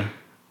for you?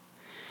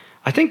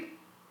 I think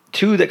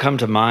two that come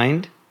to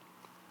mind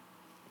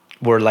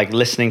were like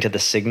listening to the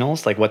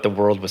signals, like what the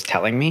world was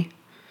telling me.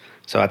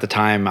 So at the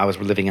time, I was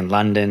living in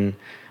London.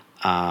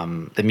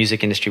 The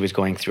music industry was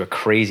going through a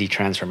crazy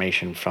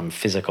transformation from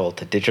physical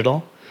to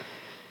digital.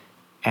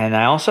 And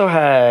I also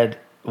had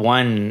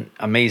one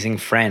amazing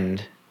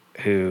friend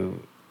who,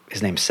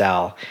 his name's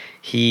Sal.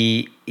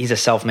 He's a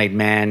self-made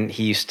man.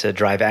 He used to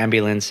drive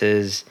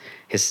ambulances.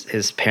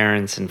 His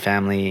parents and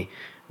family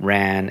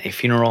ran a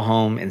funeral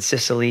home in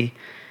Sicily.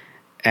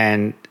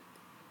 And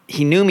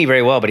he knew me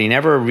very well, but he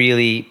never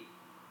really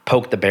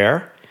poked the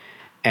bear.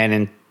 And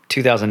in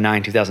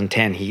 2009,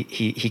 2010,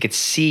 he could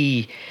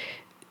see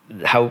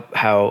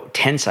how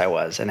tense I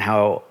was and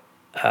how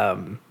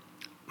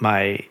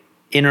my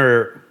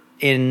inner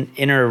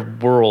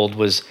world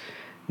was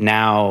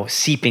now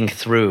seeping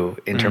through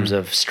in terms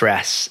of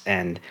stress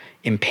and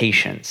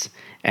impatience.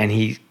 And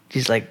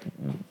he's like,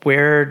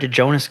 where did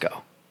Jonas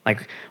go?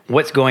 Like,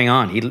 what's going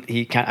on?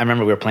 I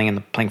remember we were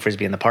playing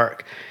Frisbee in the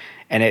park,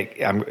 and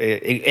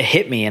it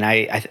hit me, and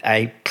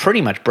I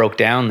pretty much broke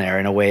down there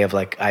in a way of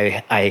like,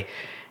 I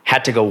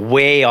had to go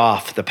way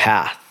off the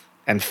path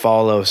and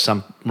follow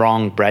some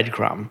wrong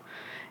breadcrumb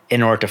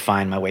in order to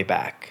find my way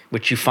back,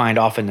 which you find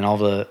often in all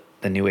the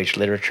New Age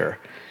literature.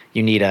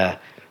 You need a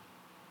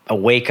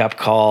wake-up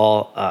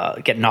call,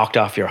 get knocked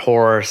off your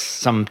horse,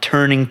 some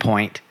turning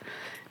point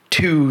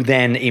to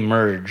then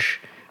emerge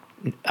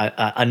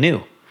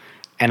anew.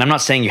 And I'm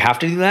not saying you have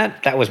to do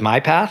that. That was my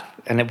path,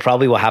 and it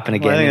probably will happen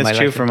again. Well, I think it's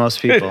true for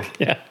most people.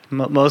 Yeah.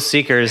 Most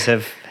seekers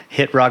have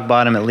hit rock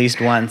bottom at least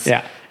once,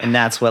 and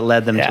that's what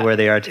led them to where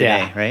they are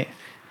today, right?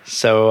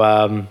 So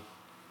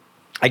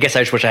I guess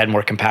I just wish I had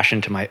more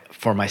compassion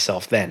for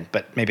myself then,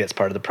 but maybe it's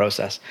part of the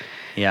process.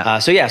 Yeah.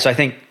 So I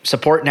think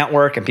support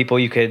network and people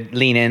you could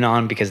lean in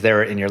on because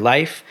they're in your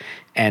life,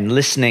 and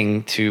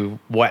listening to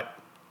what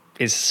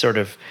is sort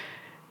of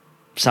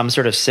some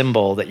sort of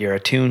symbol that you're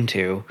attuned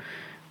to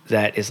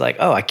that is like,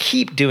 oh, I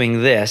keep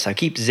doing this, I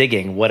keep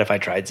zigging. What if I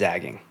tried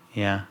zagging?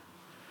 Yeah.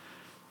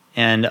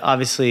 And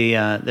obviously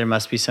there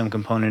must be some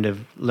component of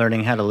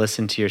learning how to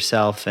listen to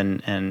yourself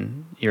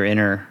and your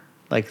inner,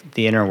 like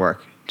the inner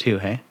work too,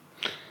 hey?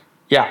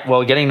 Yeah,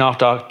 well, getting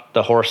knocked off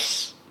the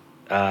horse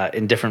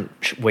in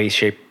different ways,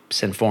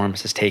 shapes, and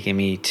forms has taken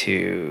me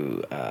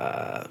to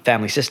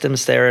family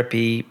systems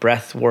therapy,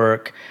 breath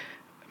work,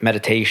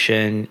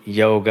 meditation,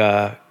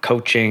 yoga,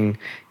 coaching,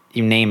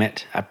 you name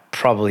it. I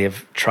probably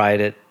have tried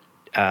it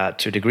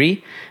to a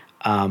degree.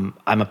 I'm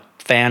a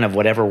fan of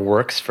whatever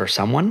works for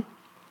someone.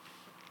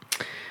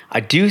 I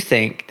do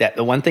think that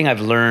the one thing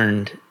I've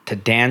learned to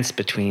dance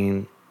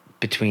between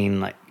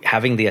like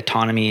having the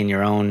autonomy in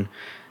your own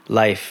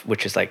life,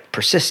 which is like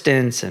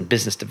persistence and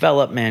business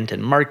development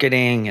and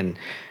marketing and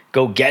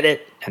go get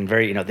it, and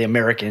very, the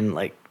American,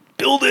 like,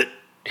 build it,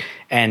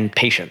 and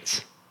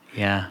patience.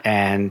 Yeah.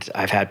 And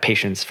I've had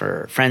patience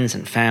for friends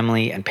and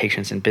family and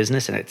patience in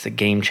business, and it's a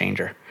game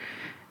changer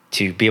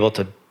to be able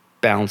to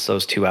balance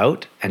those two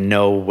out and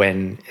know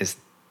when is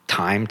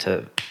time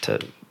to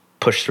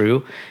push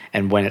through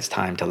and when it's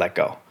time to let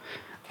go.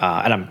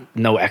 And I'm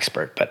no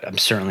expert, but I'm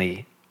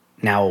certainly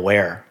now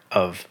aware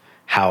of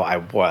how I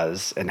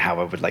was and how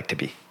I would like to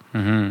be.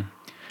 Mm-hmm.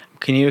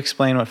 Can you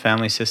explain what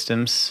family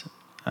systems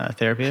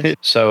therapy is?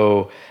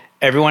 So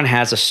everyone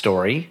has a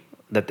story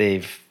that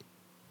they've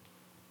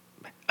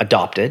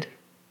adopted.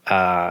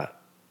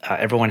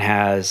 Everyone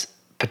has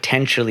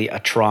potentially a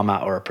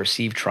trauma or a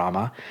perceived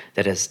trauma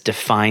that has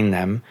defined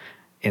them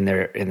in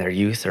their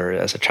youth or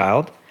as a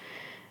child.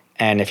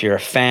 And if you're a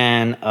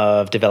fan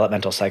of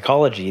developmental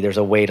psychology, there's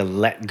a way to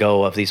let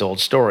go of these old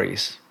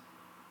stories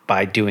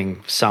by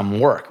doing some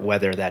work,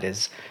 whether that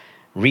is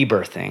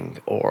rebirthing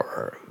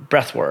or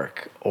breath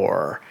work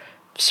or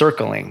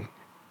circling,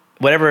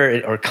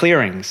 or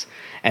clearings.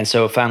 And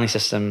so family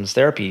systems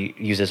therapy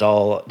uses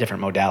all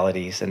different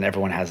modalities, and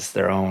everyone has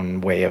their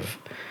own way of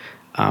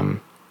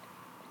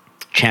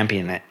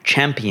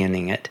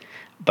championing it.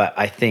 But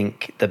I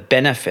think the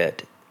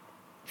benefit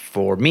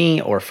for me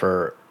or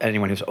for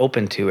anyone who's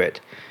open to it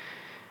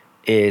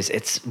is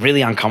it's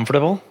really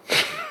uncomfortable.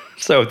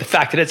 So the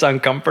fact that it's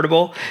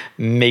uncomfortable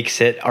makes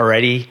it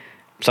already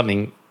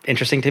something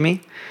interesting to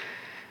me.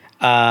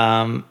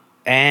 And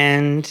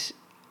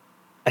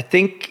I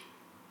think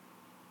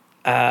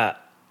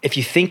if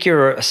you think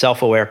you're a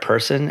self-aware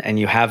person and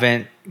you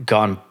haven't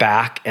gone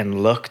back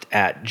and looked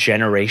at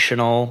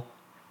generational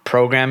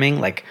programming,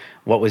 like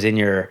what was in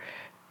your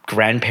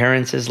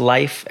grandparents'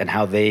 life and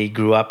how they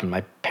grew up, and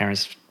my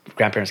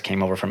grandparents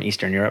came over from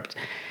Eastern Europe,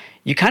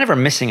 you kind of are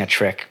missing a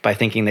trick by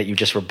thinking that you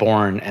just were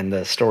born and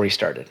the story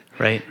started.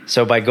 Right.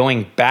 So by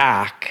going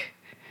back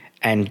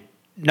and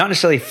not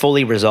necessarily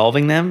fully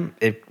resolving them,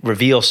 it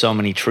reveals so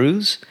many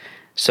truths.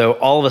 So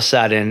all of a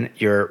sudden,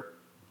 your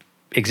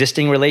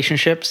existing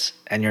relationships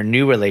and your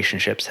new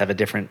relationships have a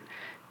different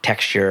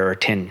texture or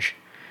tinge.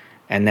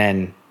 And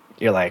then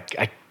you're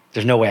like,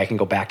 there's no way I can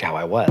go back to how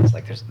I was.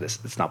 Like,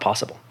 it's not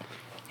possible.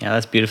 Yeah,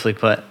 that's beautifully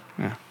put.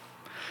 Yeah.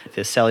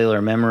 The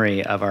cellular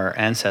memory of our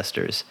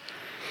ancestors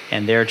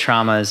and their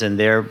traumas and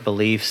their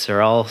beliefs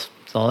they're all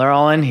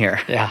in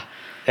here. Yeah.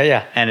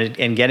 Yeah.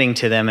 And getting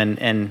to them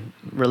and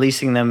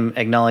releasing them,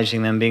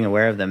 acknowledging them, being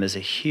aware of them is a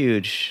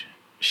huge,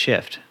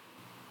 shift.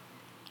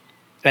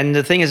 And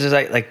the thing is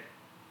like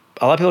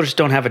a lot of people just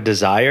don't have a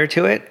desire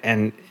to it,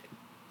 and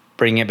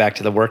bringing it back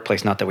to the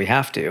workplace, not that we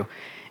have to.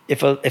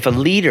 If a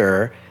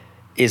leader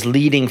is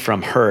leading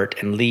from hurt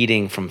and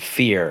leading from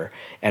fear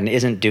and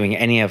isn't doing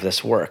any of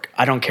this work,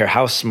 I don't care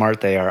how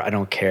smart they are, I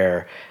don't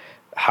care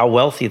how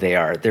wealthy they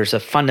are, there's a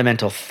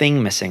fundamental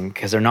thing missing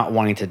because they're not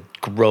wanting to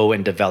grow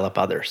and develop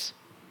others.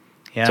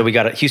 Yeah. So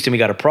Houston, we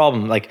got a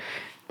problem. Like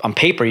on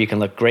paper, you can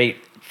look great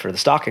for the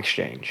stock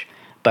exchange,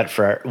 but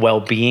for our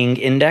well-being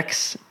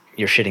index,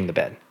 you're shitting the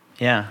bed.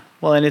 Yeah.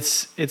 Well, and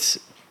it's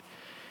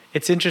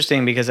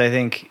interesting because I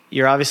think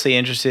you're obviously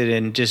interested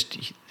in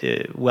just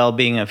the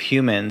well-being of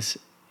humans,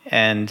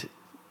 and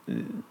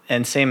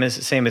same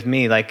with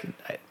me. Like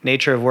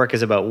nature of work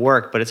is about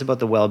work, but it's about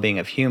the well-being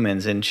of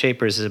humans, and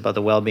Shapers is about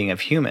the well-being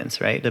of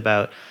humans, right?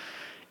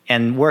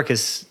 And work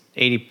is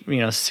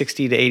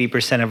 60 to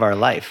 80% of our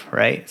life,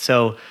 right?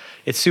 So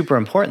it's super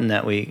important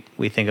that we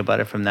think about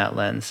it from that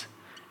lens.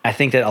 I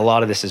think that a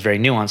lot of this is very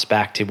nuanced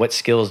back to what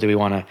skills do we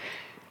want to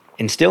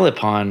instill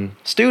upon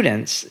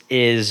students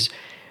is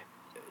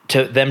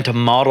to them to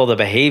model the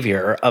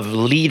behavior of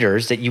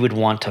leaders that you would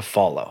want to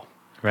follow.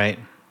 Right.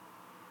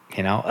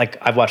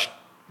 Like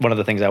one of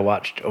the things I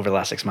watched over the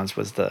last 6 months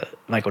was the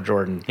Michael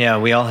Jordan. Yeah,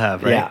 we all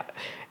have, right? Yeah.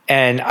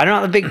 And I'm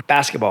not a big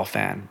basketball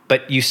fan,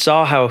 but you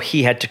saw how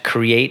he had to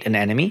create an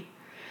enemy.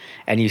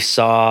 And you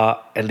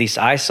saw, at least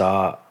I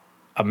saw,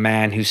 a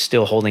man who's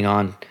still holding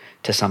on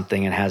to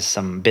something and has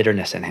some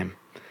bitterness in him.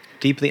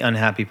 Deeply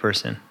unhappy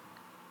person.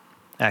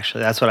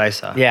 Actually, that's what I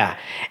saw. Yeah.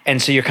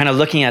 And so you're kind of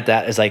looking at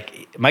that as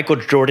like Michael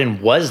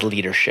Jordan was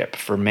leadership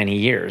for many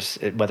years,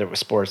 whether it was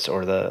sports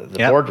or the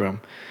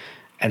boardroom.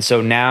 And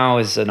so now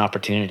is an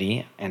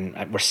opportunity, and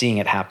we're seeing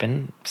it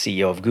happen.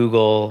 CEO of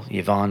Google,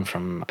 Yvonne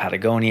from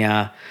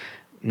Patagonia.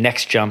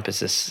 Next Jump is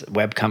this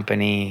web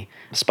company,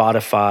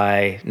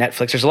 Spotify,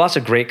 Netflix. There's lots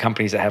of great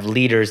companies that have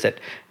leaders that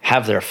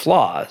have their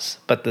flaws,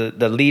 but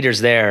the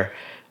leaders there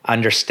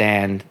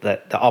understand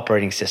that the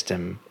operating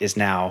system is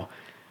now,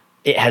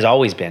 it has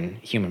always been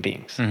human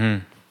beings.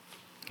 Mm-hmm.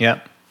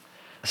 Yep.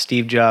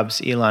 Steve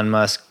Jobs, Elon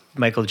Musk,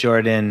 Michael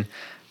Jordan,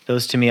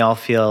 those to me all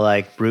feel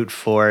like brute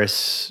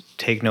force,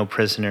 take no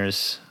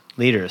prisoners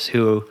leaders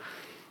who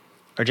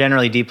are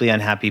generally deeply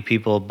unhappy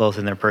people, both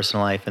in their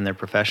personal life and their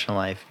professional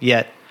life,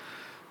 yet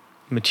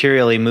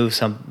materially move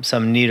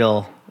some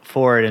needle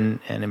forward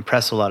and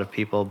impress a lot of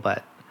people,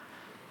 but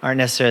aren't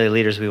necessarily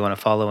leaders we want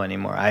to follow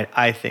anymore.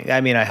 I think.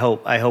 I mean, I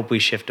hope we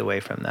shift away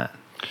from that.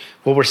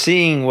 Well, we're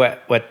seeing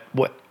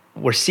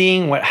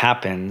what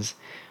happens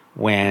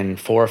when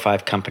 4 or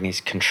 5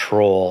 companies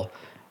control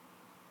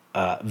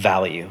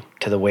value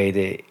to the way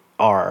they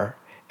are,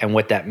 and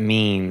what that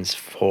means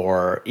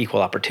for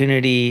equal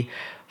opportunity,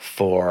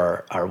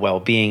 for our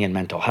well-being and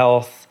mental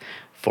health,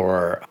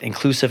 for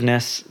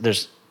inclusiveness.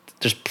 There's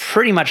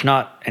pretty much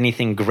not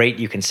anything great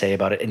you can say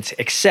about it,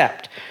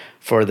 except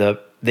for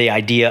the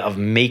idea of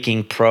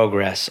making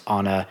progress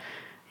on a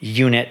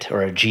unit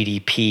or a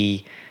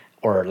GDP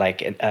or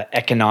like an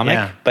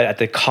economic, but at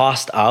the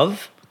cost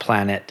of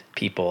planet,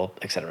 people,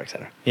 et cetera, et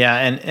cetera. Yeah,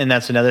 and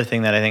that's another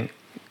thing that I think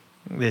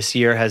this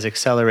year has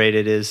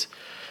accelerated is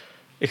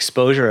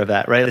exposure of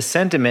that, right? The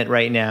sentiment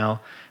right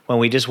now, when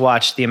we just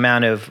watch the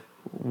amount of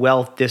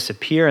wealth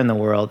disappear in the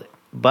world,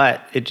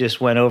 but it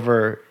just went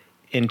over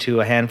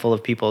into a handful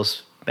of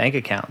people's bank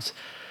accounts.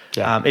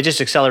 Yeah. It just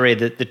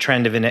accelerated the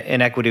trend of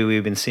inequality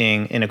we've been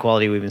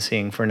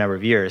seeing for a number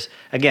of years.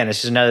 Again,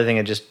 it's just another thing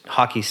that just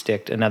hockey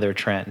sticked another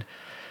trend.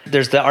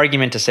 There's the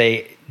argument to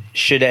say,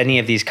 should any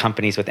of these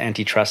companies with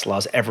antitrust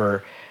laws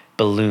ever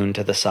balloon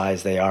to the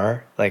size they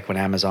are? Like when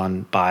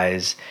Amazon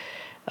buys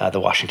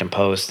the Washington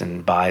Post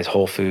and buys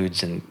Whole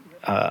Foods and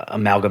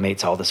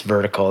amalgamates all this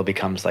vertical, it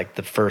becomes like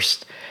the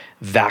first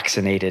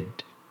vaccinated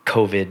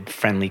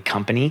COVID-friendly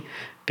company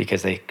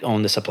because they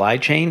own the supply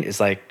chain. Is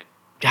like,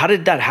 how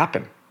did that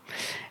happen?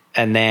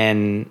 And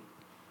then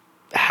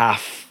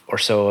half or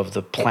so of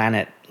the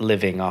planet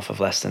living off of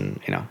less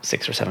than $6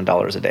 or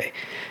 $7 a day,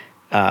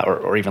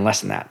 or even less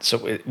than that.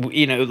 So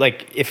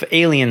like if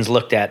aliens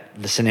looked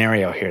at the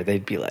scenario here,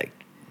 they'd be like,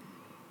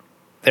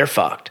 they're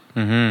fucked.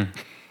 Mm-hmm.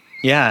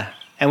 Yeah,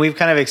 and we've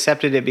kind of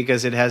accepted it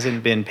because it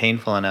hasn't been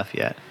painful enough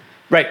yet.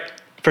 Right,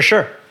 for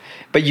sure.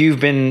 But you've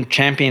been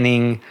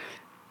championing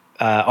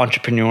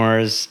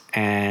entrepreneurs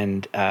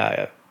and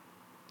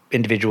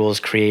individuals,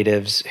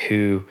 creatives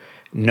who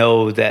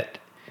know that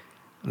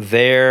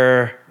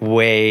their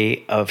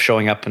way of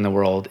showing up in the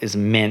world is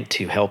meant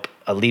to help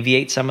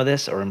alleviate some of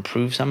this or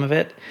improve some of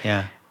it.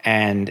 Yeah.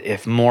 And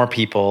if more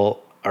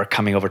people are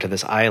coming over to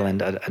this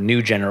island, a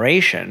new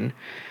generation,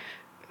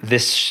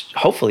 this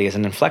hopefully is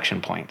an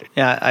inflection point.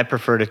 Yeah, I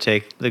prefer to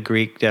take the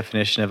Greek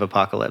definition of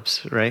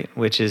apocalypse, right?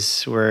 Which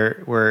is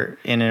we're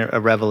in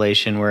a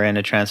revelation, we're in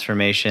a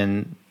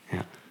transformation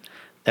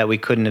that we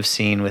couldn't have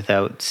seen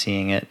without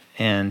seeing it.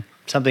 And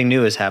something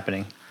new is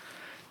happening.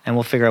 And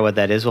we'll figure out what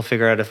that is. We'll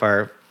figure out if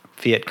our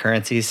fiat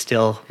currencies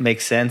still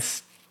make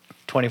sense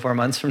 24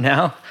 months from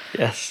now.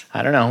 Yes.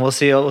 I don't know. We'll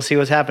see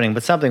what's happening,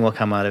 but something will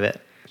come out of it.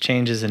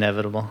 Change is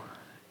inevitable.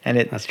 And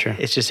That's true.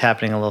 It's just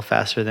happening a little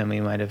faster than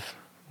we might have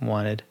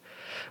wanted.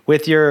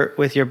 With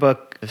your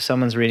book, if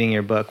someone's reading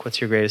your book,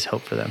 what's your greatest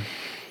hope for them?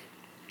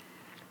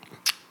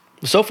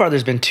 So far,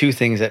 there's been two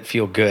things that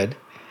feel good.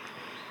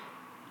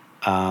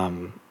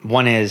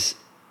 One is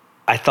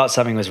I thought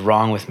something was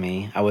wrong with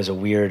me. I was a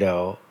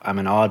weirdo. I'm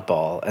an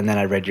oddball. And then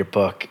I read your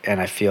book and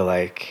I feel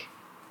like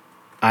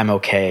I'm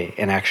okay.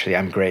 And actually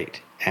I'm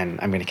great. And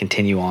I'm going to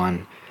continue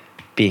on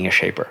being a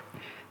shaper.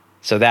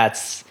 So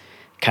that's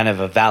kind of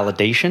a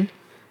validation.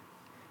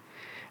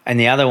 And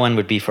the other one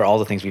would be for all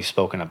the things we've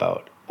spoken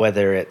about,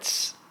 whether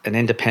it's an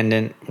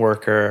independent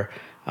worker,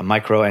 a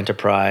micro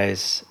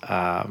enterprise,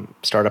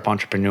 startup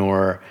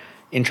entrepreneur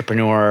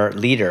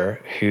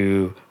leader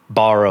who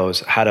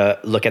borrows how to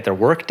look at their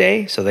work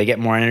day so they get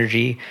more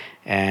energy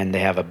and they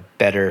have a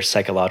better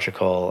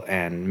psychological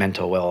and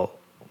mental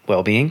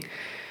well-being.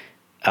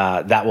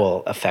 That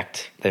will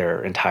affect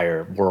their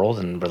entire world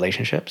and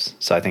relationships.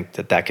 So I think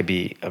that could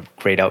be a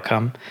great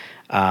outcome.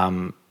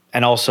 And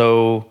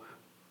also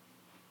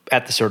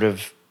at the sort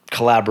of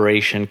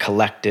collaboration,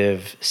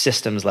 collective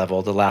systems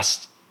level, the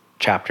last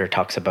chapter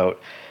talks about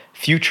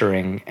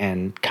futuring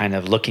and kind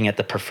of looking at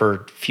the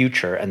preferred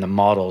future and the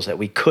models that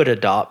we could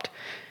adopt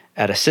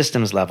at a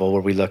systems level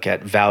where we look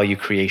at value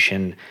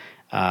creation,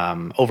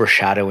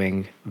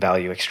 overshadowing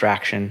value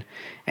extraction,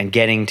 and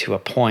getting to a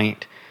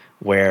point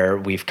where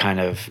we've kind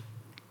of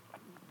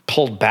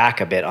pulled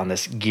back a bit on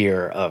this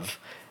gear of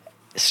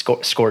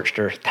scorched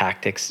earth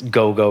tactics,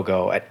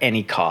 go at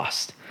any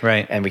cost.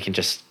 Right. And we can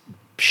just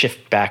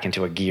shift back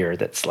into a gear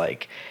that's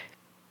like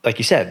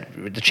you said,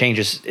 the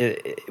changes,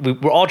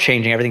 we're all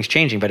changing, everything's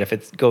changing, but if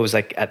it goes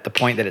like at the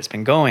point that it's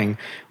been going,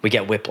 we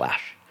get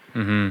whiplash.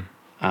 Mm-hmm.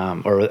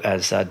 Or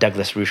as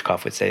Douglas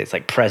Rushkoff would say, it's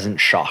like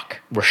present shock.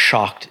 We're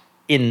shocked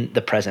in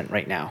the present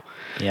right now.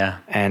 Yeah.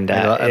 And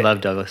I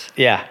love Douglas.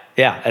 Yeah.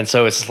 And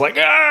so it's like,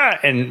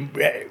 and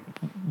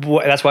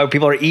that's why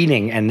people are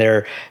eating and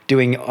they're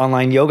doing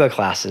online yoga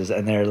classes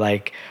and they're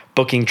like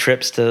booking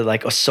trips to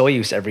like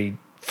Osoyoos every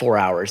 4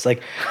 hours,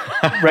 like,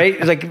 right?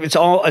 It's like,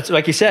 it's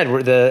like you said,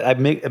 we're the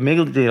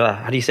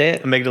amygdala. How do you say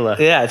it? Amygdala.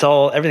 Yeah.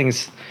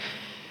 Everything's.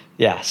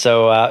 Yeah.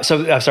 So I'm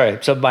sorry.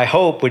 So my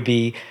hope would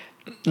be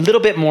a little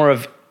bit more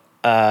of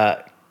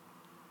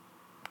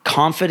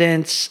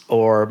confidence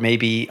or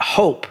maybe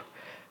hope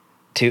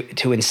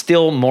to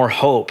instill more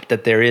hope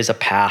that there is a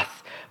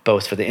path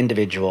both for the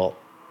individual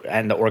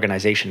and the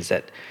organizations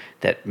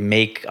that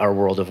make our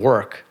world of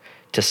work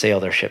to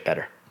sail their ship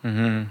better.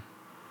 Mm-hmm.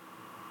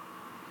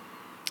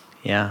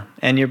 Yeah.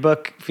 And your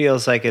book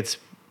feels like it's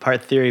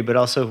part theory, but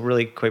also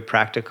really quite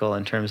practical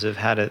in terms of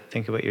how to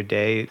think about your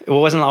day. It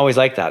wasn't always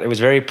like that. It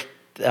was very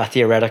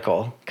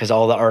theoretical because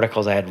all the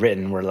articles I had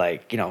written were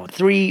like,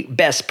 3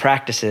 best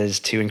practices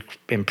to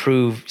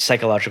improve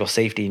psychological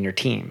safety in your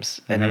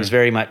teams. And it was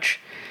very much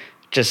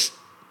just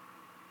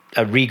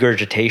a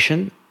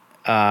regurgitation.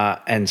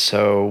 And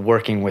so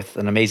working with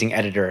an amazing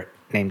editor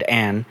named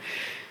Anne,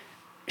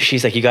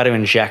 she's like, you got to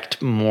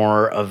inject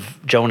more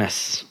of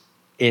Jonas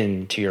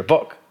into your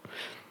book.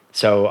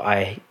 So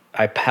I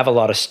have a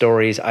lot of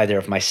stories either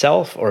of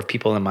myself or of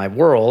people in my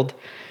world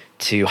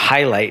to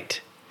highlight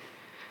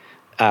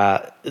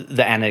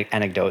the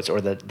anecdotes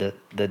or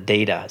the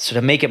data. So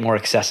to make it more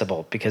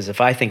accessible, because if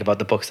I think about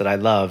the books that I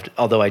loved,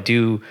 although I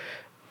do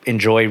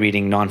enjoy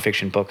reading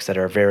nonfiction books that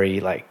are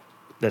very like,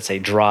 let's say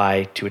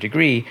dry to a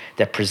degree,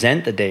 that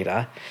present the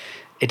data,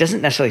 it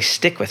doesn't necessarily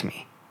stick with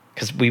me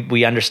because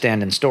we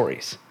understand in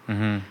stories.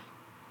 Mm-hmm.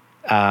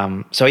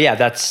 So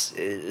yeah,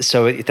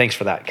 so thanks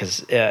for that.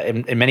 Cause,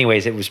 in many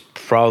ways it was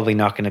probably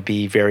not going to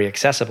be very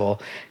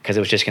accessible because it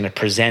was just going to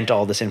present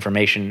all this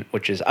information,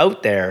 which is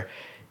out there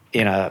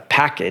in a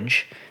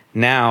package.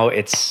 Now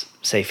it's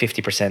say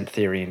 50%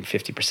 theory and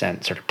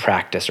 50% sort of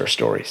practice or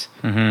stories.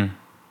 Mm-hmm.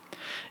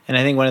 And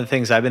I think one of the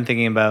things I've been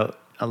thinking about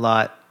a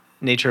lot,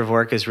 Nature of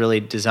Work is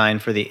really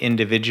designed for the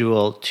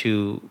individual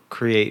to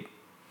create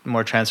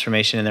more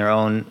transformation in their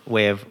own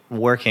way of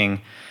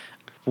working.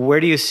 Where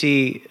do you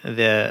see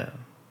the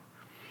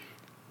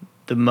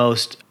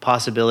most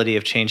possibility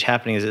of change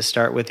happening? Does it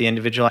start with the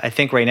individual? I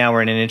think right now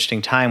we're in an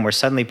interesting time where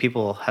suddenly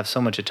people have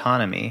so much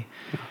autonomy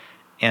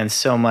and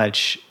so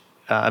much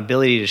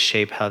ability to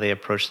shape how they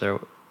approach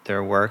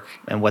their work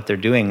and what they're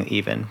doing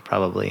even,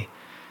 probably.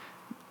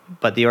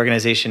 But the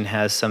organization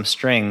has some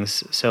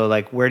strings. So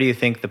like, where do you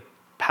think the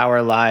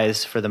power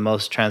lies for the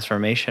most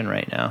transformation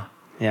right now?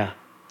 Yeah,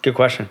 good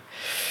question.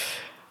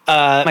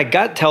 My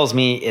gut tells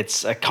me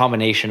it's a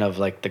combination of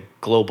like the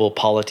global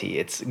polity.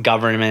 It's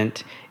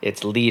government,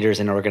 it's leaders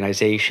in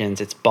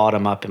organizations, it's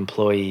bottom-up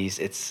employees,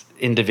 it's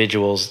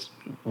individuals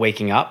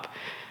waking up.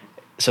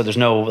 So there's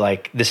no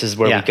like, this is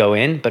where we go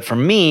in. But for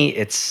me,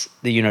 it's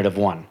the unit of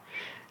one.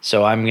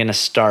 So I'm going to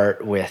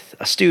start with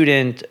a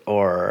student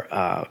or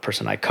a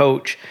person I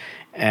coach,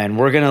 and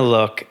we're going to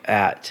look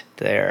at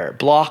their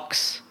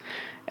blocks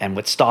and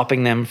what's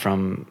stopping them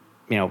from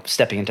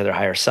stepping into their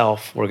higher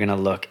self. We're going to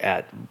look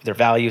at their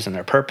values and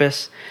their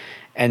purpose.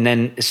 And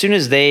then as soon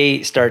as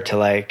they start to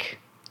like,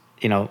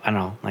 I don't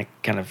know, like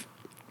kind of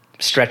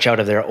stretch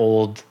out of their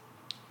old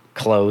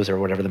clothes or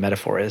whatever the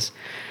metaphor is,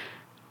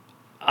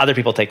 other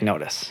people take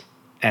notice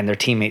and their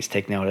teammates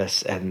take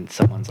notice, and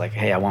someone's like,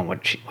 hey, I want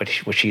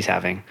what she's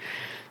having.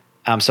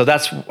 So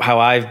that's how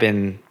I've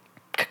been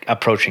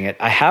approaching it.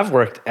 I have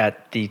worked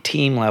at the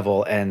team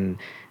level and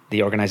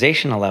the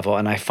organizational level,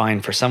 and I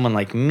find for someone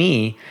like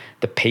me,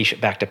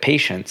 back to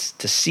patience,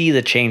 to see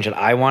the change that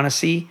I want to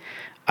see,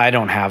 I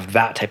don't have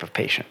that type of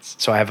patience.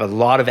 So I have a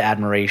lot of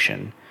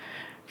admiration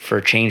for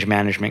change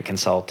management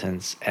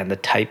consultants and the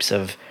types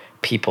of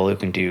people who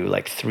can do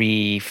like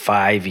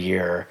 3-5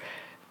 year,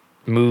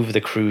 move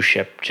the cruise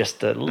ship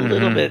just a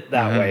little bit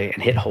that way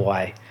and hit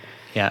Hawaii.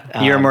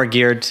 Yeah. You're more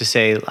geared to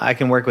say, I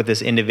can work with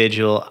this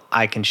individual,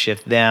 I can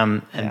shift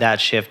them, and that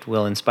shift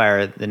will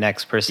inspire the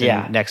next person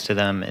next to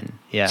them. And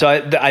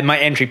So my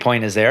entry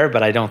point is there,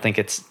 but I don't think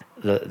it's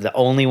the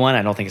only one.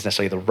 I don't think it's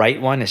necessarily the right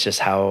one. It's just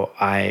how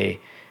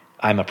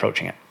I'm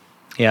approaching it.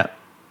 Yeah,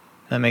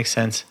 that makes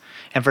sense.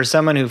 And for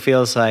someone who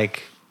feels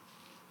like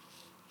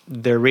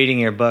they're reading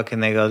your book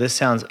and they go, this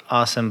sounds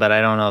awesome, but I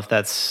don't know if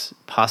that's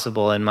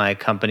possible in my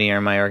company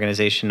or my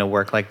organization to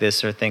work like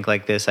this or think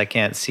like this. I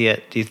can't see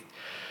it.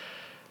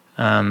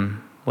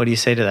 What do you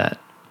say to that?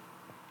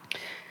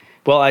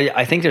 Well,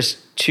 I think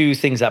there's two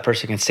things that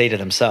person can say to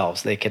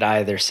themselves. They could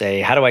either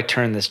say, how do I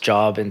turn this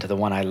job into the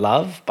one I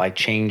love by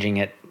changing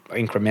it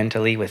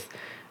incrementally with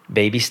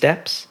baby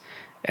steps?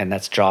 And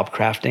that's job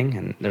crafting.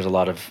 And there's a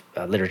lot of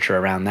literature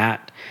around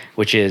that,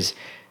 which is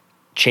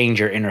change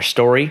your inner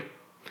story,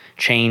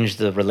 change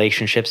the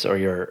relationships or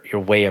your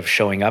way of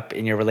showing up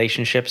in your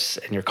relationships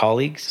and your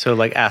colleagues. So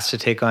like asked to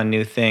take on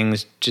new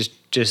things,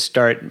 just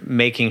start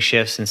making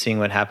shifts and seeing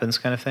what happens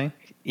kind of thing?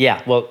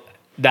 Yeah, well,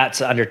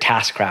 that's under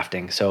task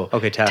crafting. So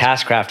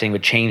task crafting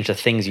would change the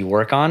things you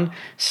work on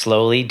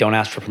slowly. Don't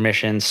ask for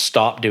permission.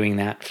 Stop doing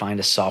that. Find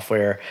a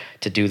software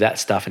to do that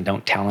stuff and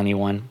don't tell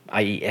anyone,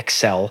 i.e.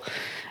 Excel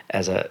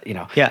as a,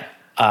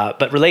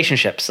 but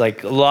relationships,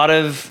 like a lot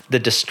of the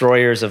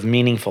destroyers of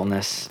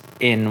meaningfulness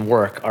in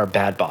work are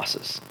bad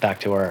bosses, back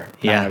to our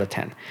 9 out of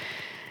 10.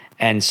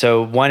 And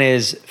so one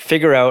is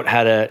figure out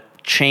how to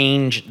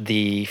change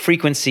the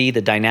frequency,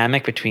 the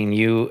dynamic between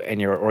you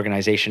and your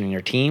organization and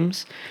your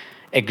teams,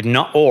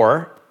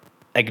 or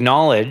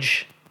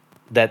acknowledge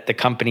that the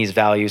company's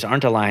values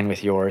aren't aligned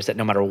with yours, that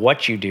no matter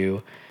what you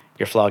do,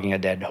 you're flogging a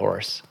dead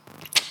horse.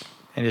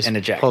 And just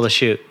eject. Pull the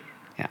chute.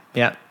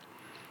 Yeah.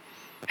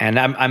 And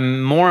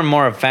I'm more and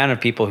more a fan of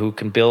people who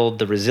can build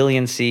the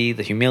resiliency,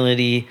 the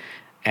humility,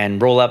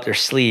 and roll up their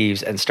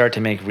sleeves and start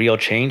to make real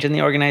change in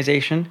the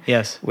organization.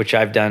 Yes. Which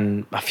I've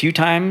done a few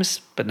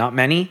times, but not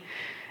many.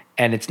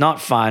 And it's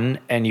not fun,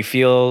 and you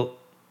feel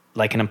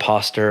like an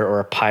imposter or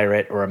a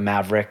pirate or a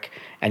maverick,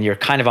 and you're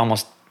kind of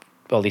almost,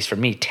 well, at least for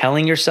me,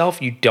 telling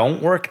yourself you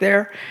don't work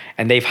there,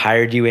 and they've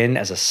hired you in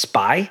as a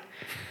spy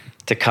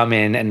to come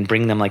in and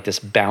bring them like this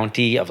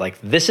bounty of like,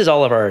 this is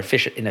all of our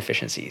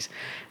inefficiencies.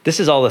 This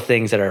is all the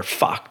things that are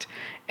fucked.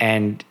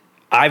 And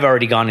I've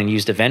already gone and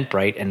used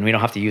Eventbrite, and we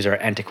don't have to use our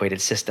antiquated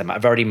system.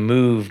 I've already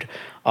moved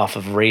off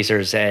of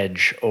Razor's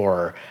Edge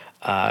or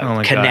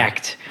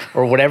Connect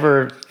or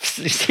whatever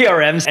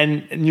CRMs,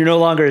 and you're no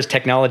longer as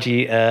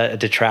technology a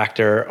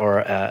detractor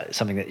or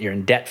something that you're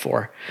in debt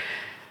for.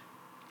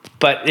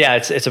 But yeah,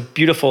 it's a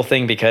beautiful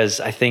thing, because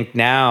I think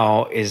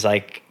now is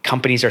like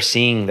companies are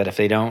seeing that if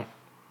they don't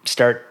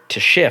start to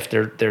shift,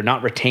 they're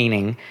not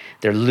retaining,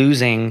 they're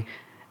losing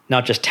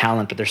not just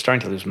talent, but they're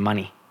starting to lose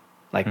money.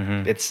 Like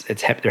they're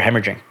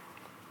hemorrhaging.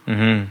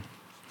 Mm-hmm.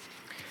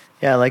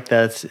 Yeah, I like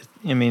that.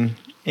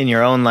 In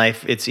your own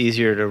life, it's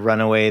easier to run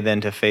away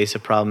than to face a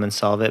problem and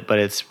solve it, but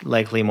it's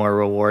likely more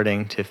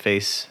rewarding to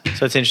face.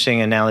 So it's an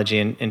interesting analogy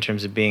in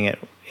terms of being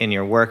in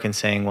your work and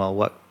saying, well,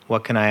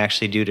 what can I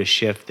actually do to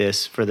shift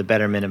this for the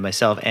betterment of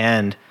myself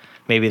and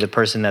maybe the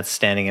person that's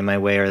standing in my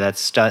way or that's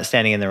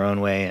standing in their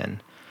own way,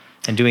 and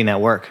doing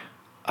that work.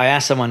 I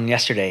asked someone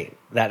yesterday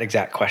that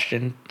exact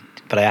question,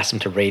 but I asked them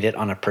to rate it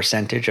on a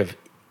percentage of,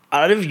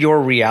 out of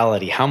your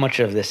reality, how much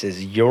of this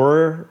is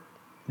your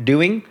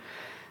doing?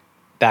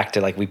 Back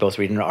to like we both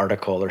read an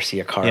article or see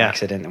a car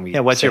accident, and we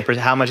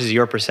how much is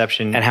your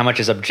perception, and how much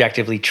is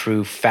objectively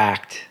true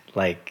fact?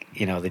 Like,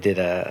 they did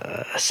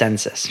a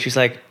census. She's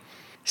like,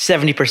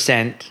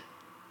 70%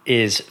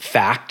 is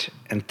fact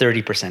and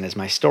 30% is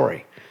my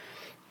story.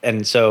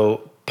 And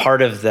so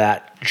part of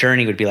that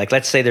journey would be like,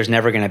 let's say there's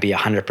never going to be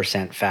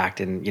 100% fact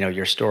in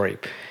your story,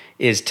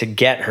 is to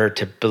get her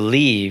to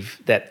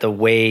believe that the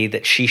way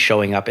that she's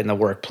showing up in the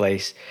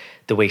workplace,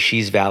 the way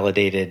she's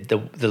validated,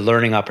 the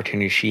learning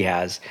opportunity she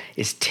has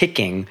is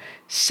ticking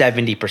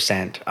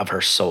 70% of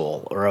her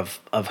soul or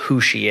of who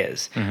she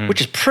is,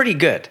 which is pretty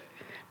good.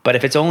 But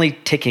if it's only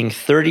ticking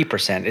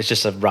 30%, it's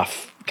just a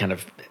rough kind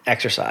of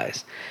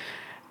exercise.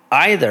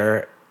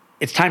 Either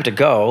it's time to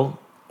go,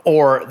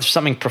 or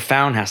something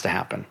profound has to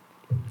happen.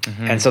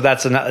 And so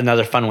that's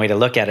another fun way to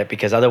look at it,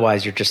 because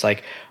otherwise you're just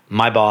like,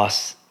 my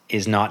boss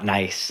is not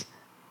nice,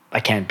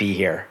 I can't be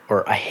here,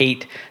 or I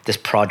hate this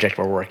project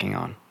we're working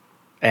on.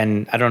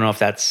 And I don't know if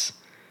that's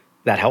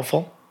that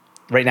helpful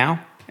right now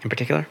in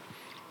particular.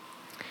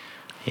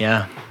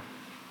 Yeah.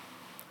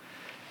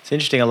 It's It's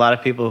interesting. A lot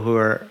of people who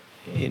are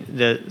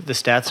the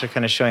stats are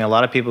kind of showing a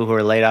lot of people who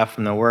are laid off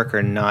from their work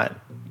are not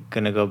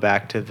going to go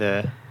back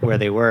to where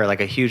they were, like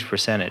a huge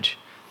percentage.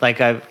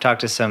 Like I've talked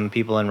to some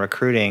people in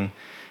recruiting,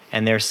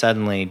 and they're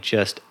suddenly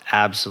just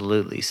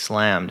absolutely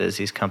slammed as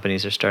these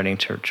companies are starting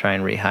to try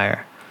and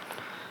rehire.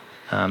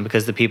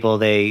 Because the people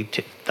they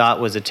thought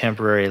was a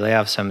temporary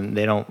layoff,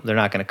 they're not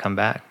going to come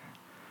back.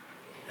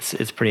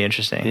 It's pretty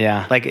interesting.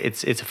 Yeah. Like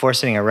it's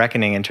forcing a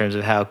reckoning in terms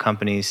of how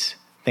companies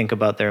think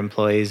about their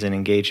employees and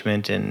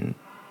engagement and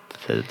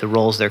the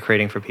roles they're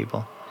creating for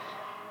people.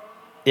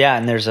 Yeah,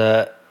 and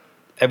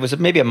it was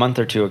maybe a month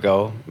or two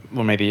ago,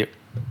 or maybe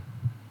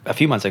a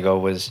few months ago,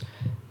 was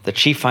the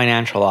chief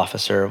financial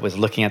officer was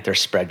looking at their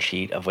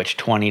spreadsheet, of which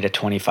 20 to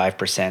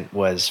 25%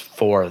 was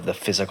for the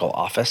physical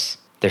office.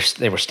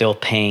 They were still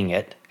paying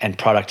it, and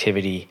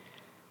productivity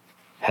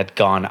had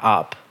gone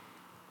up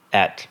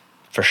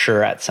for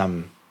sure at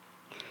some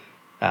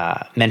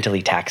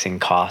mentally taxing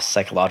costs,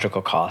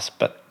 psychological costs,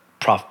 but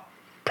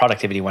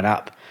productivity went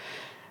up.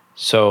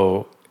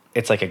 So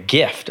it's like a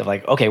gift of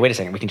like, okay, wait a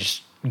second, we can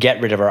just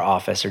get rid of our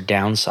office or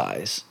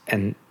downsize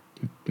and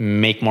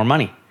make more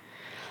money.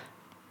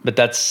 But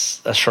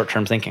that's a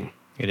short-term thinking.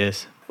 It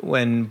is.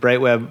 When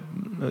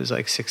Brightweb, it was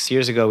like 6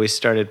 years ago, we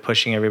started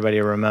pushing everybody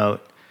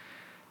remote.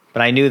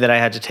 But I knew that I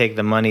had to take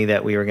the money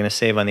that we were going to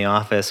save on the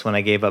office when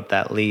I gave up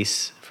that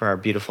lease for our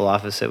beautiful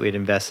office that we'd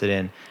invested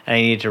in. And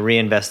I needed to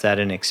reinvest that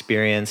in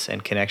experience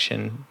and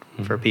connection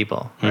for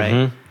people, right?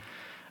 Mm-hmm.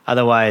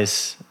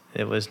 Otherwise,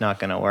 it was not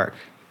going to work.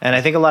 And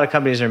I think a lot of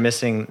companies are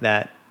missing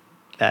that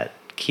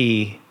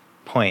key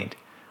point.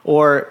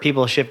 Or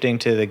people shifting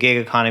to the gig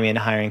economy and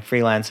hiring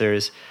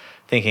freelancers,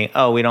 thinking,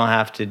 oh, we don't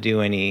have to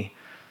do any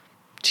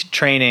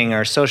training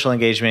or social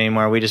engagement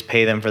anymore. We just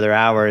pay them for their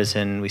hours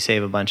and we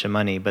save a bunch of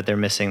money. But they're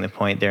missing the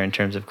point there in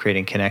terms of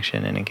creating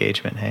connection and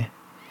engagement, hey?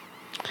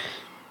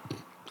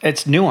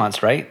 It's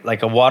nuance, right?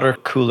 Like a water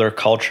cooler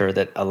culture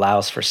that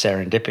allows for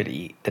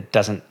serendipity, that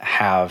doesn't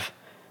have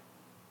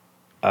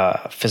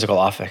a physical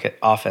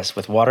office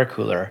with water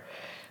cooler.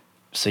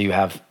 So you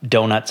have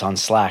donuts on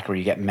Slack where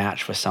you get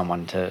matched with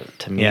someone to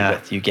meet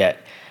with. You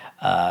get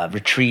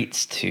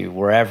retreats to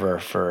wherever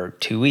for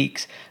 2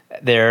 weeks.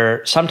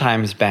 They're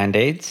sometimes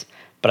Band-Aids,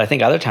 but I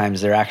think other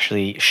times they're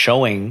actually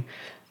showing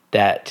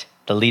that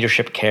the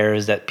leadership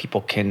cares, that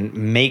people can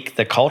make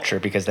the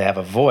culture because they have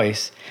a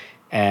voice,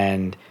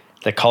 and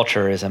the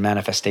culture is a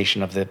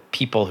manifestation of the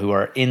people who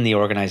are in the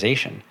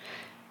organization.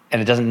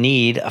 And it doesn't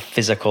need a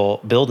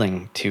physical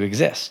building to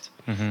exist.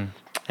 Mm-hmm.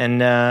 And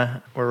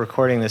we're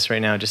recording this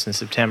right now just in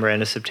September,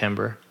 end of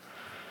September.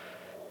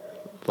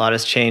 A lot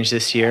has changed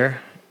this year.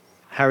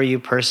 How are you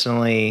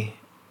personally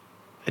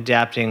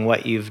adapting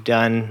what you've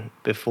done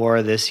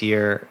before this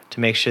year to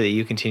make sure that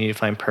you continue to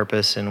find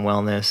purpose and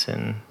wellness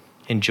and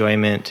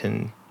enjoyment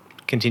and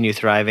continue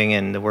thriving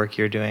in the work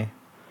you're doing?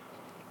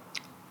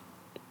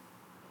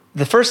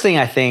 The first thing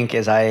I think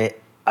is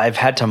I've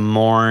had to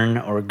mourn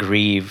or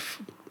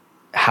grieve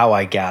how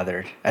I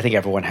gathered. I think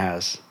everyone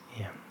has.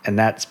 Yeah. And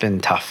that's been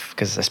tough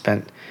because I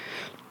spent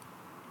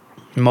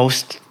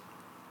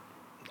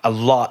a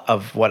lot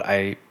of what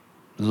I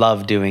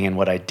love doing and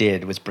what I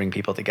did was bring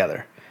people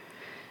together.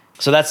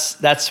 So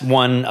that's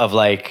one of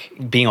like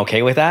being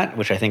okay with that,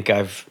 which I think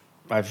I've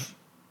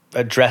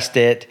addressed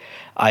it.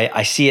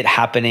 I see it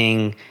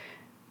happening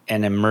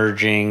and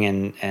emerging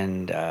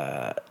and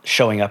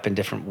showing up in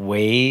different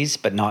ways,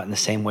 but not in the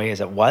same way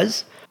as it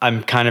was.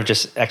 I'm kind of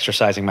just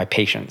exercising my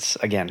patience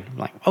again. I'm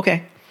like,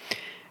 okay.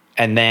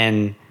 And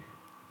then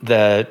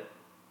the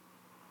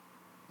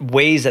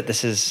ways that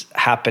this is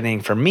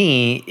happening for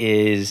me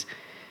is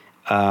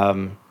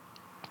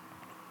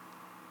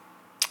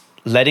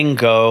letting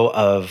go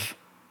of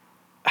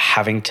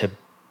having to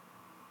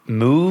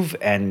move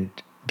and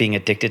being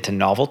addicted to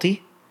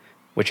novelty,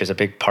 which is a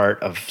big part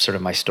of sort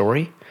of my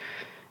story,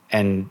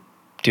 and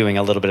doing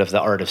a little bit of the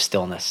art of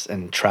stillness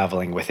and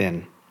traveling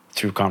within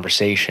through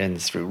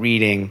conversations, through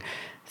reading,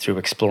 through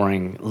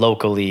exploring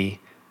locally.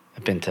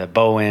 I've been to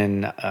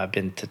Bowen, I've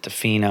been to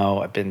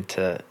Tofino, I've been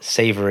to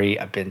Savory,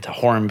 I've been to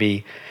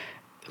Hornby.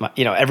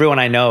 Everyone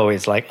I know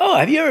is like, oh,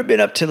 have you ever been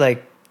up to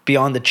like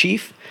Beyond the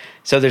Chief?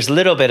 So there's a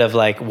little bit of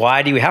like,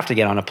 why do we have to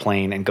get on a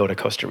plane and go to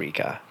Costa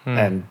Rica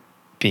and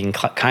being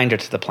kinder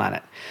to the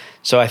planet?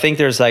 So I think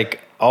there's like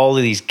all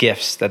of these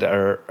gifts that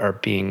are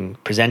being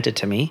presented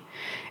to me.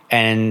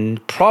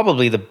 And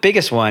probably the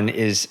biggest one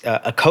is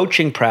a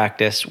coaching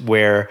practice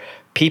where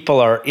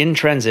people are in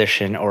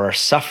transition or are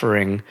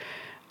suffering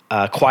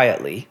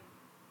quietly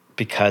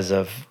because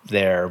of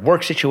their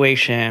work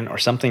situation or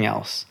something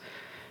else,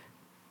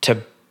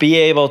 to be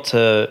able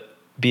to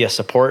be a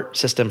support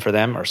system for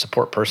them or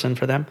support person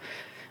for them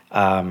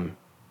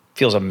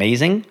feels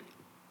amazing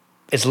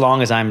as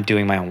long as I'm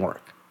doing my own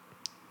work.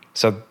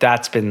 So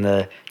that's been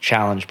the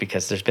challenge,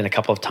 because there's been a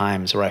couple of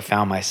times where I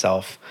found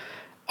myself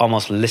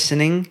almost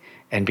listening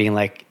and being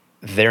like,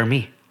 they're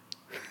me.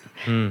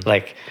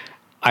 Like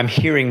I'm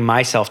hearing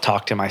myself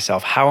talk to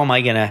myself. How am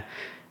I going to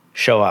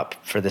show up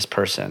for this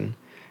person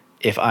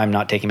if I'm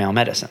not taking my own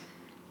medicine?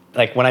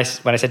 Like when I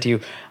said to you,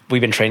 we've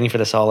been training for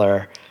this all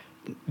our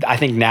I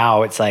think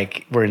now it's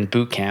like we're in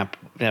boot camp,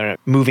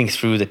 moving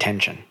through the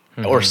tension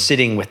or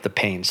sitting with the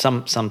pain,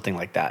 something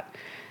like that.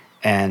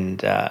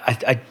 And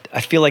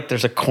I feel like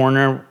there's a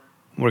corner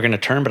we're going to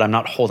turn, but I'm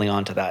not holding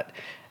on to that,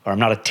 or I'm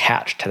not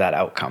attached to that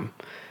outcome.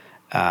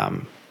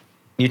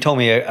 You told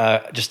me,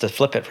 just to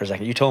flip it for a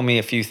second, you told me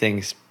a few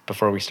things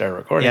before we started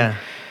recording. Yeah.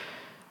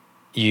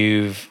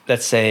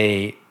 Let's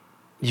say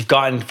you've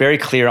gotten very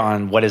clear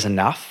on what is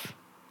enough.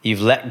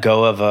 You've let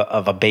go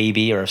of a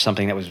baby or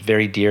something that was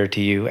very dear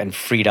to you and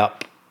freed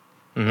up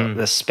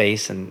the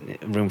space and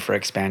room for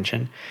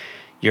expansion.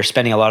 You're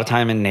spending a lot of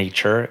time in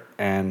nature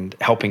and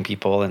helping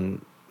people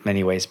in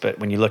many ways. But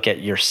when you look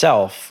at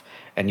yourself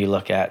and you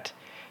look at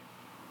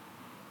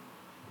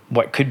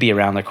what could be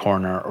around the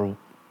corner or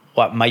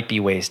what might be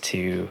ways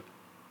to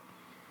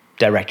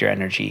direct your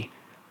energy,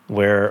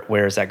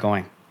 where is that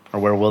going, or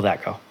where will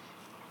that go?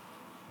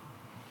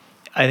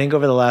 I think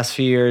over the last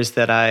few years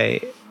that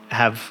I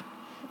have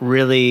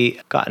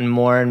really gotten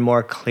more and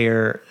more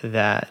clear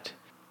that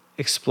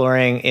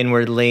exploring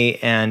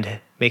inwardly and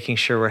making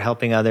sure we're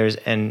helping others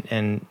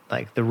and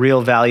like the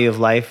real value of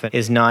life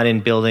is not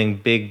in building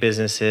big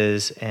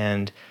businesses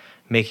and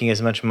making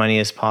as much money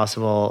as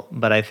possible.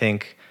 But I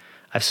think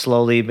I've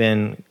slowly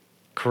been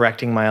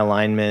correcting my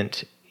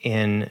alignment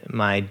in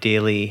my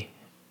daily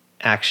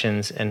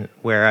actions and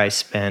where I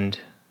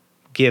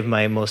give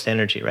my most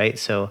energy, right?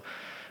 So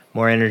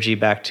more energy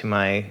back to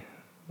my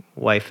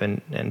wife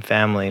and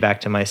family,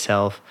 back to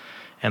myself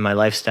and my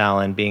lifestyle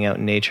and being out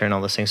in nature and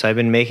all those things. So I've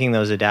been making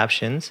those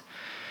adaptations.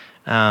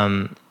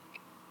 I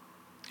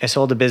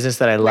sold a business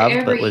that I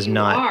loved, but was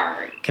not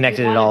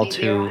connected at all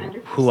to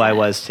who I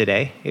was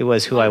today. It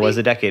was who I was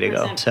a decade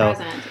ago. So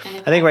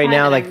I think right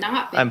now, like,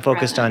 I'm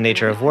focused on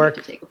nature of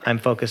work. I'm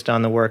focused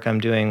on the work I'm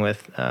doing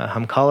with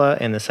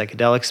Humcala in the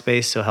psychedelic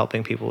space, so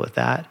helping people with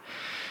that.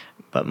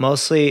 But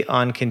mostly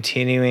on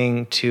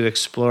continuing to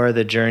explore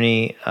the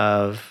journey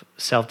of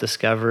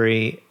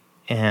self-discovery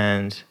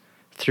and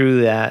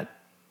through that,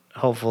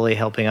 hopefully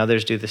helping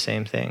others do the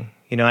same thing.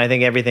 You know, I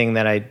think everything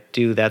that I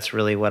do, that's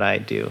really what I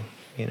do,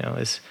 you know,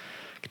 is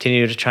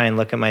continue to try and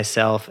look at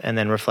myself and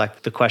then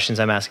reflect the questions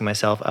I'm asking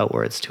myself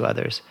outwards to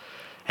others.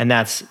 And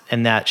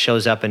that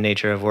shows up in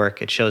nature of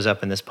work. It shows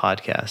up in this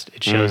podcast.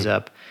 It shows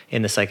up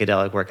in the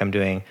psychedelic work I'm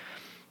doing,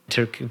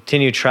 to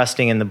continue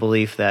trusting in the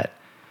belief that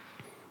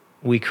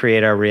we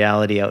create our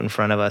reality out in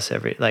front of us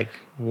like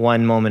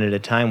one moment at a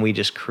time. We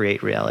just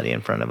create reality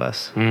in front of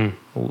us.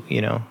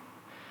 You know,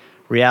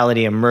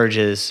 reality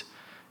emerges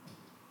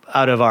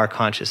out of our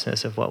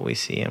consciousness of what we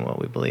see and what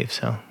we believe.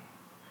 So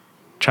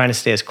trying to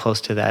stay as close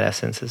to that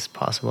essence as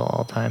possible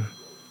all the time.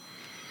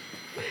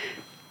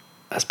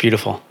 That's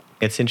beautiful.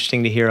 It's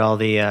interesting to hear all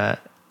the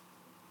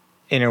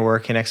inner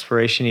work and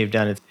exploration you've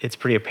done. It's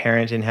pretty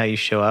apparent in how you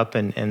show up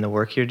and the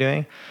work you're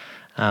doing.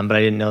 But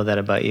I didn't know that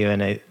about you.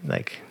 And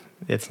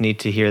it's neat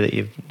to hear that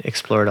you've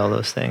explored all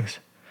those things.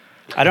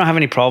 I don't have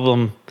any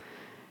problem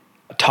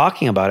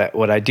talking about it.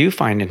 What I do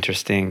find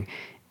interesting,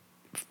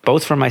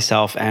 both for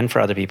myself and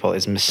for other people,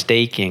 is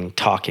mistaking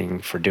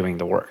talking for doing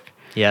the work.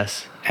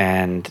 Yes.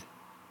 And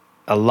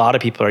a lot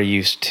of people are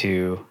used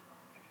to,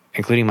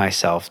 including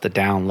myself, the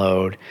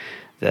download,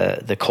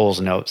 the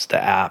Coles Notes,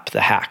 the app,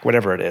 the hack,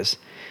 whatever it is.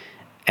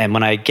 And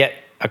when I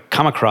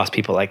come across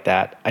people like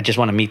that, I just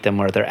want to meet them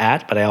where they're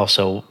at, but I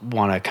also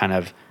want to kind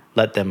of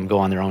let them go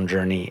on their own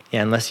journey.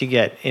 Yeah, unless you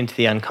get into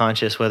the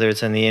unconscious, whether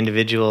it's in the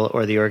individual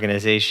or the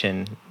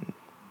organization,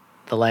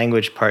 the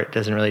language part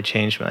doesn't really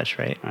change much,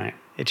 right? Right.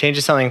 It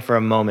changes something for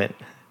a moment,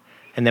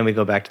 and then we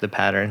go back to the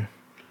pattern.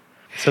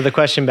 So the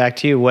question back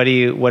to you, what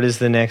does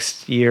the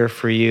next year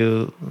for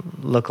you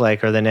look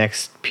like, or the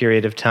next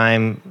period of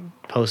time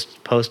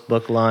post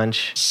book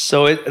launch?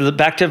 So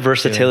back to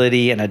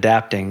versatility and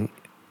adapting.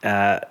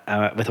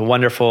 With a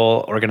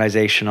wonderful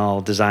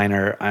organizational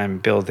designer,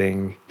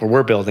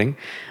 we're building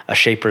a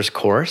Shapers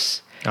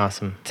course.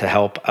 Awesome. To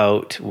help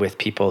out with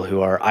people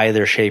who are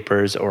either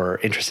shapers or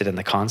interested in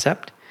the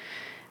concept.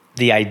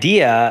 The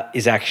idea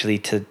is actually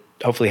to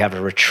hopefully have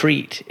a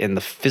retreat in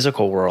the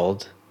physical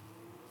world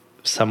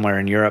somewhere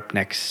in Europe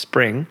next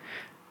spring.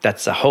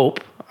 That's a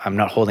hope. I'm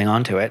not holding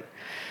on to it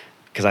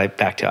because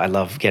I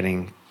love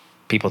getting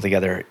people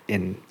together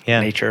in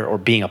nature or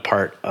being a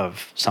part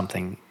of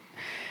something.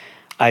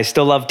 I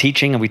still love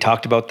teaching, and we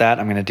talked about that.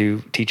 I'm going to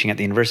do teaching at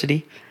the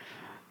university.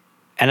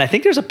 And I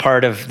think there's a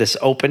part of this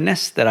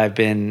openness that I've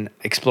been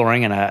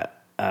exploring, and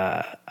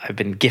I've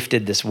been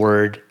gifted this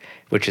word,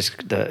 which is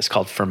it's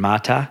called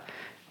fermata,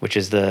 which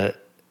is the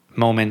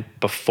moment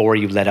before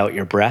you let out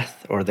your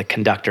breath, or the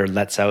conductor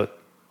lets out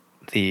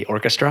the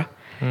orchestra.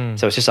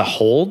 So it's just a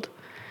hold.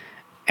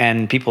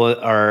 And people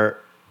are,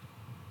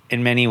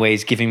 in many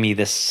ways, giving me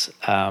this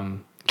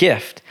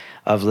gift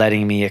of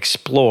letting me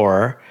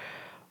explore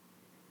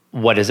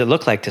what does it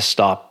look like to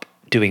stop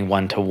doing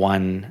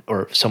one-to-one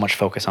or so much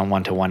focus on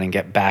one-to-one and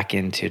get back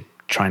into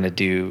trying to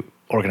do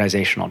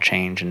organizational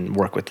change and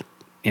work with,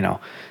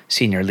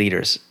 senior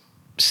leaders.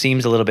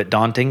 Seems a little bit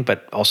daunting,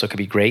 but also could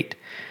be great.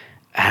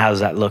 How does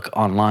that look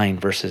online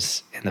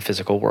versus in the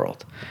physical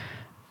world?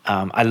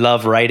 I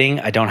love writing.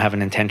 I don't have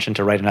an intention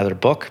to write another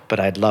book, but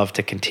I'd love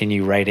to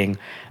continue writing,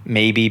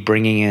 maybe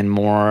bringing in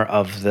more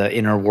of the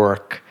inner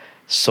work,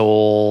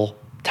 soul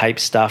type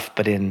stuff,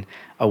 but in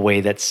a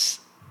way that's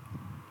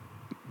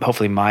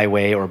hopefully my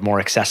way or more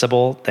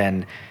accessible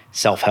than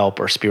self-help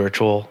or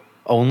spiritual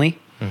only.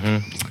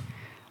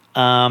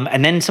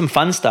 And then some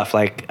fun stuff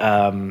like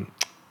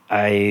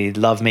I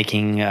love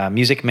making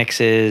music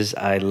mixes.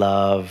 I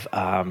love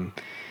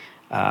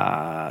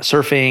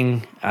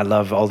surfing. I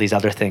love all these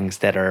other things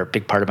that are a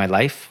big part of my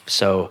life.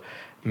 So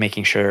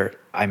making sure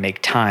I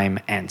make time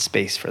and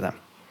space for them.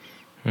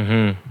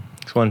 So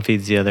one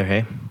feeds the other,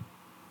 hey?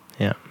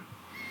 Yeah.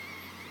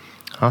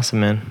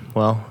 Awesome, man.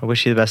 Well, I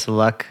wish you the best of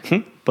luck.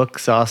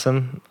 Book's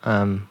awesome.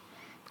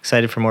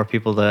 Excited for more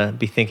people to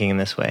be thinking in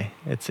this way.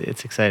 It's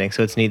exciting.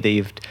 So it's neat that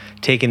you've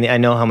taken I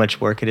know how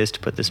much work it is to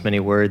put this many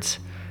words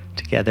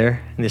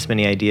together and this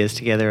many ideas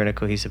together in a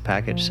cohesive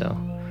package. So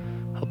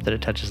hope that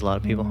it touches a lot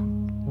of people.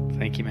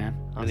 Thank you, man.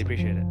 Awesome. Really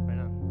appreciate it. Right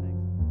on.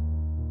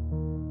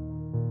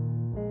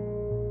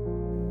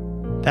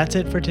 Thanks. That's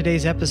it for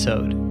today's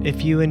episode.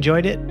 If you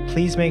enjoyed it,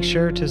 please make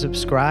sure to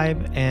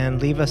subscribe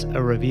and leave us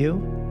a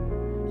review.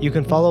 You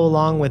can follow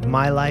along with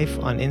my life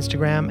on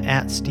Instagram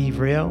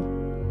 @SteveRio.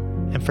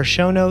 And for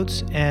show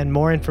notes and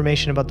more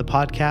information about the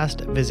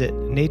podcast, visit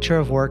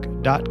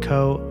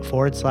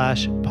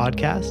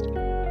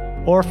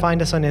natureofwork.co/podcast or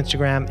find us on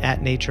Instagram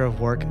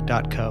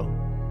 @natureofwork.co.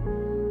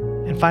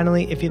 And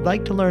finally, if you'd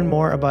like to learn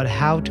more about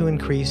how to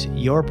increase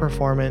your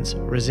performance,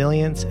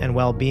 resilience, and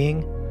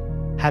well-being,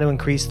 how to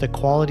increase the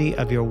quality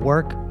of your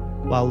work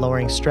while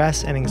lowering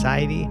stress and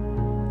anxiety,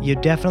 you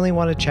definitely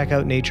want to check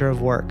out Nature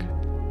of Work.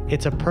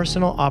 It's a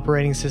personal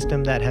operating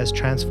system that has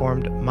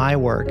transformed my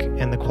work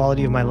and the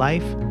quality of my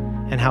life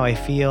and how I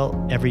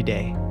feel every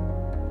day.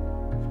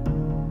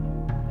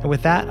 And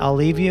with that, I'll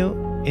leave you.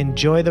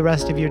 Enjoy the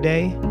rest of your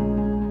day.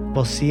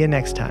 We'll see you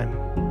next time.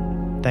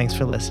 Thanks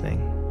for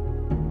listening.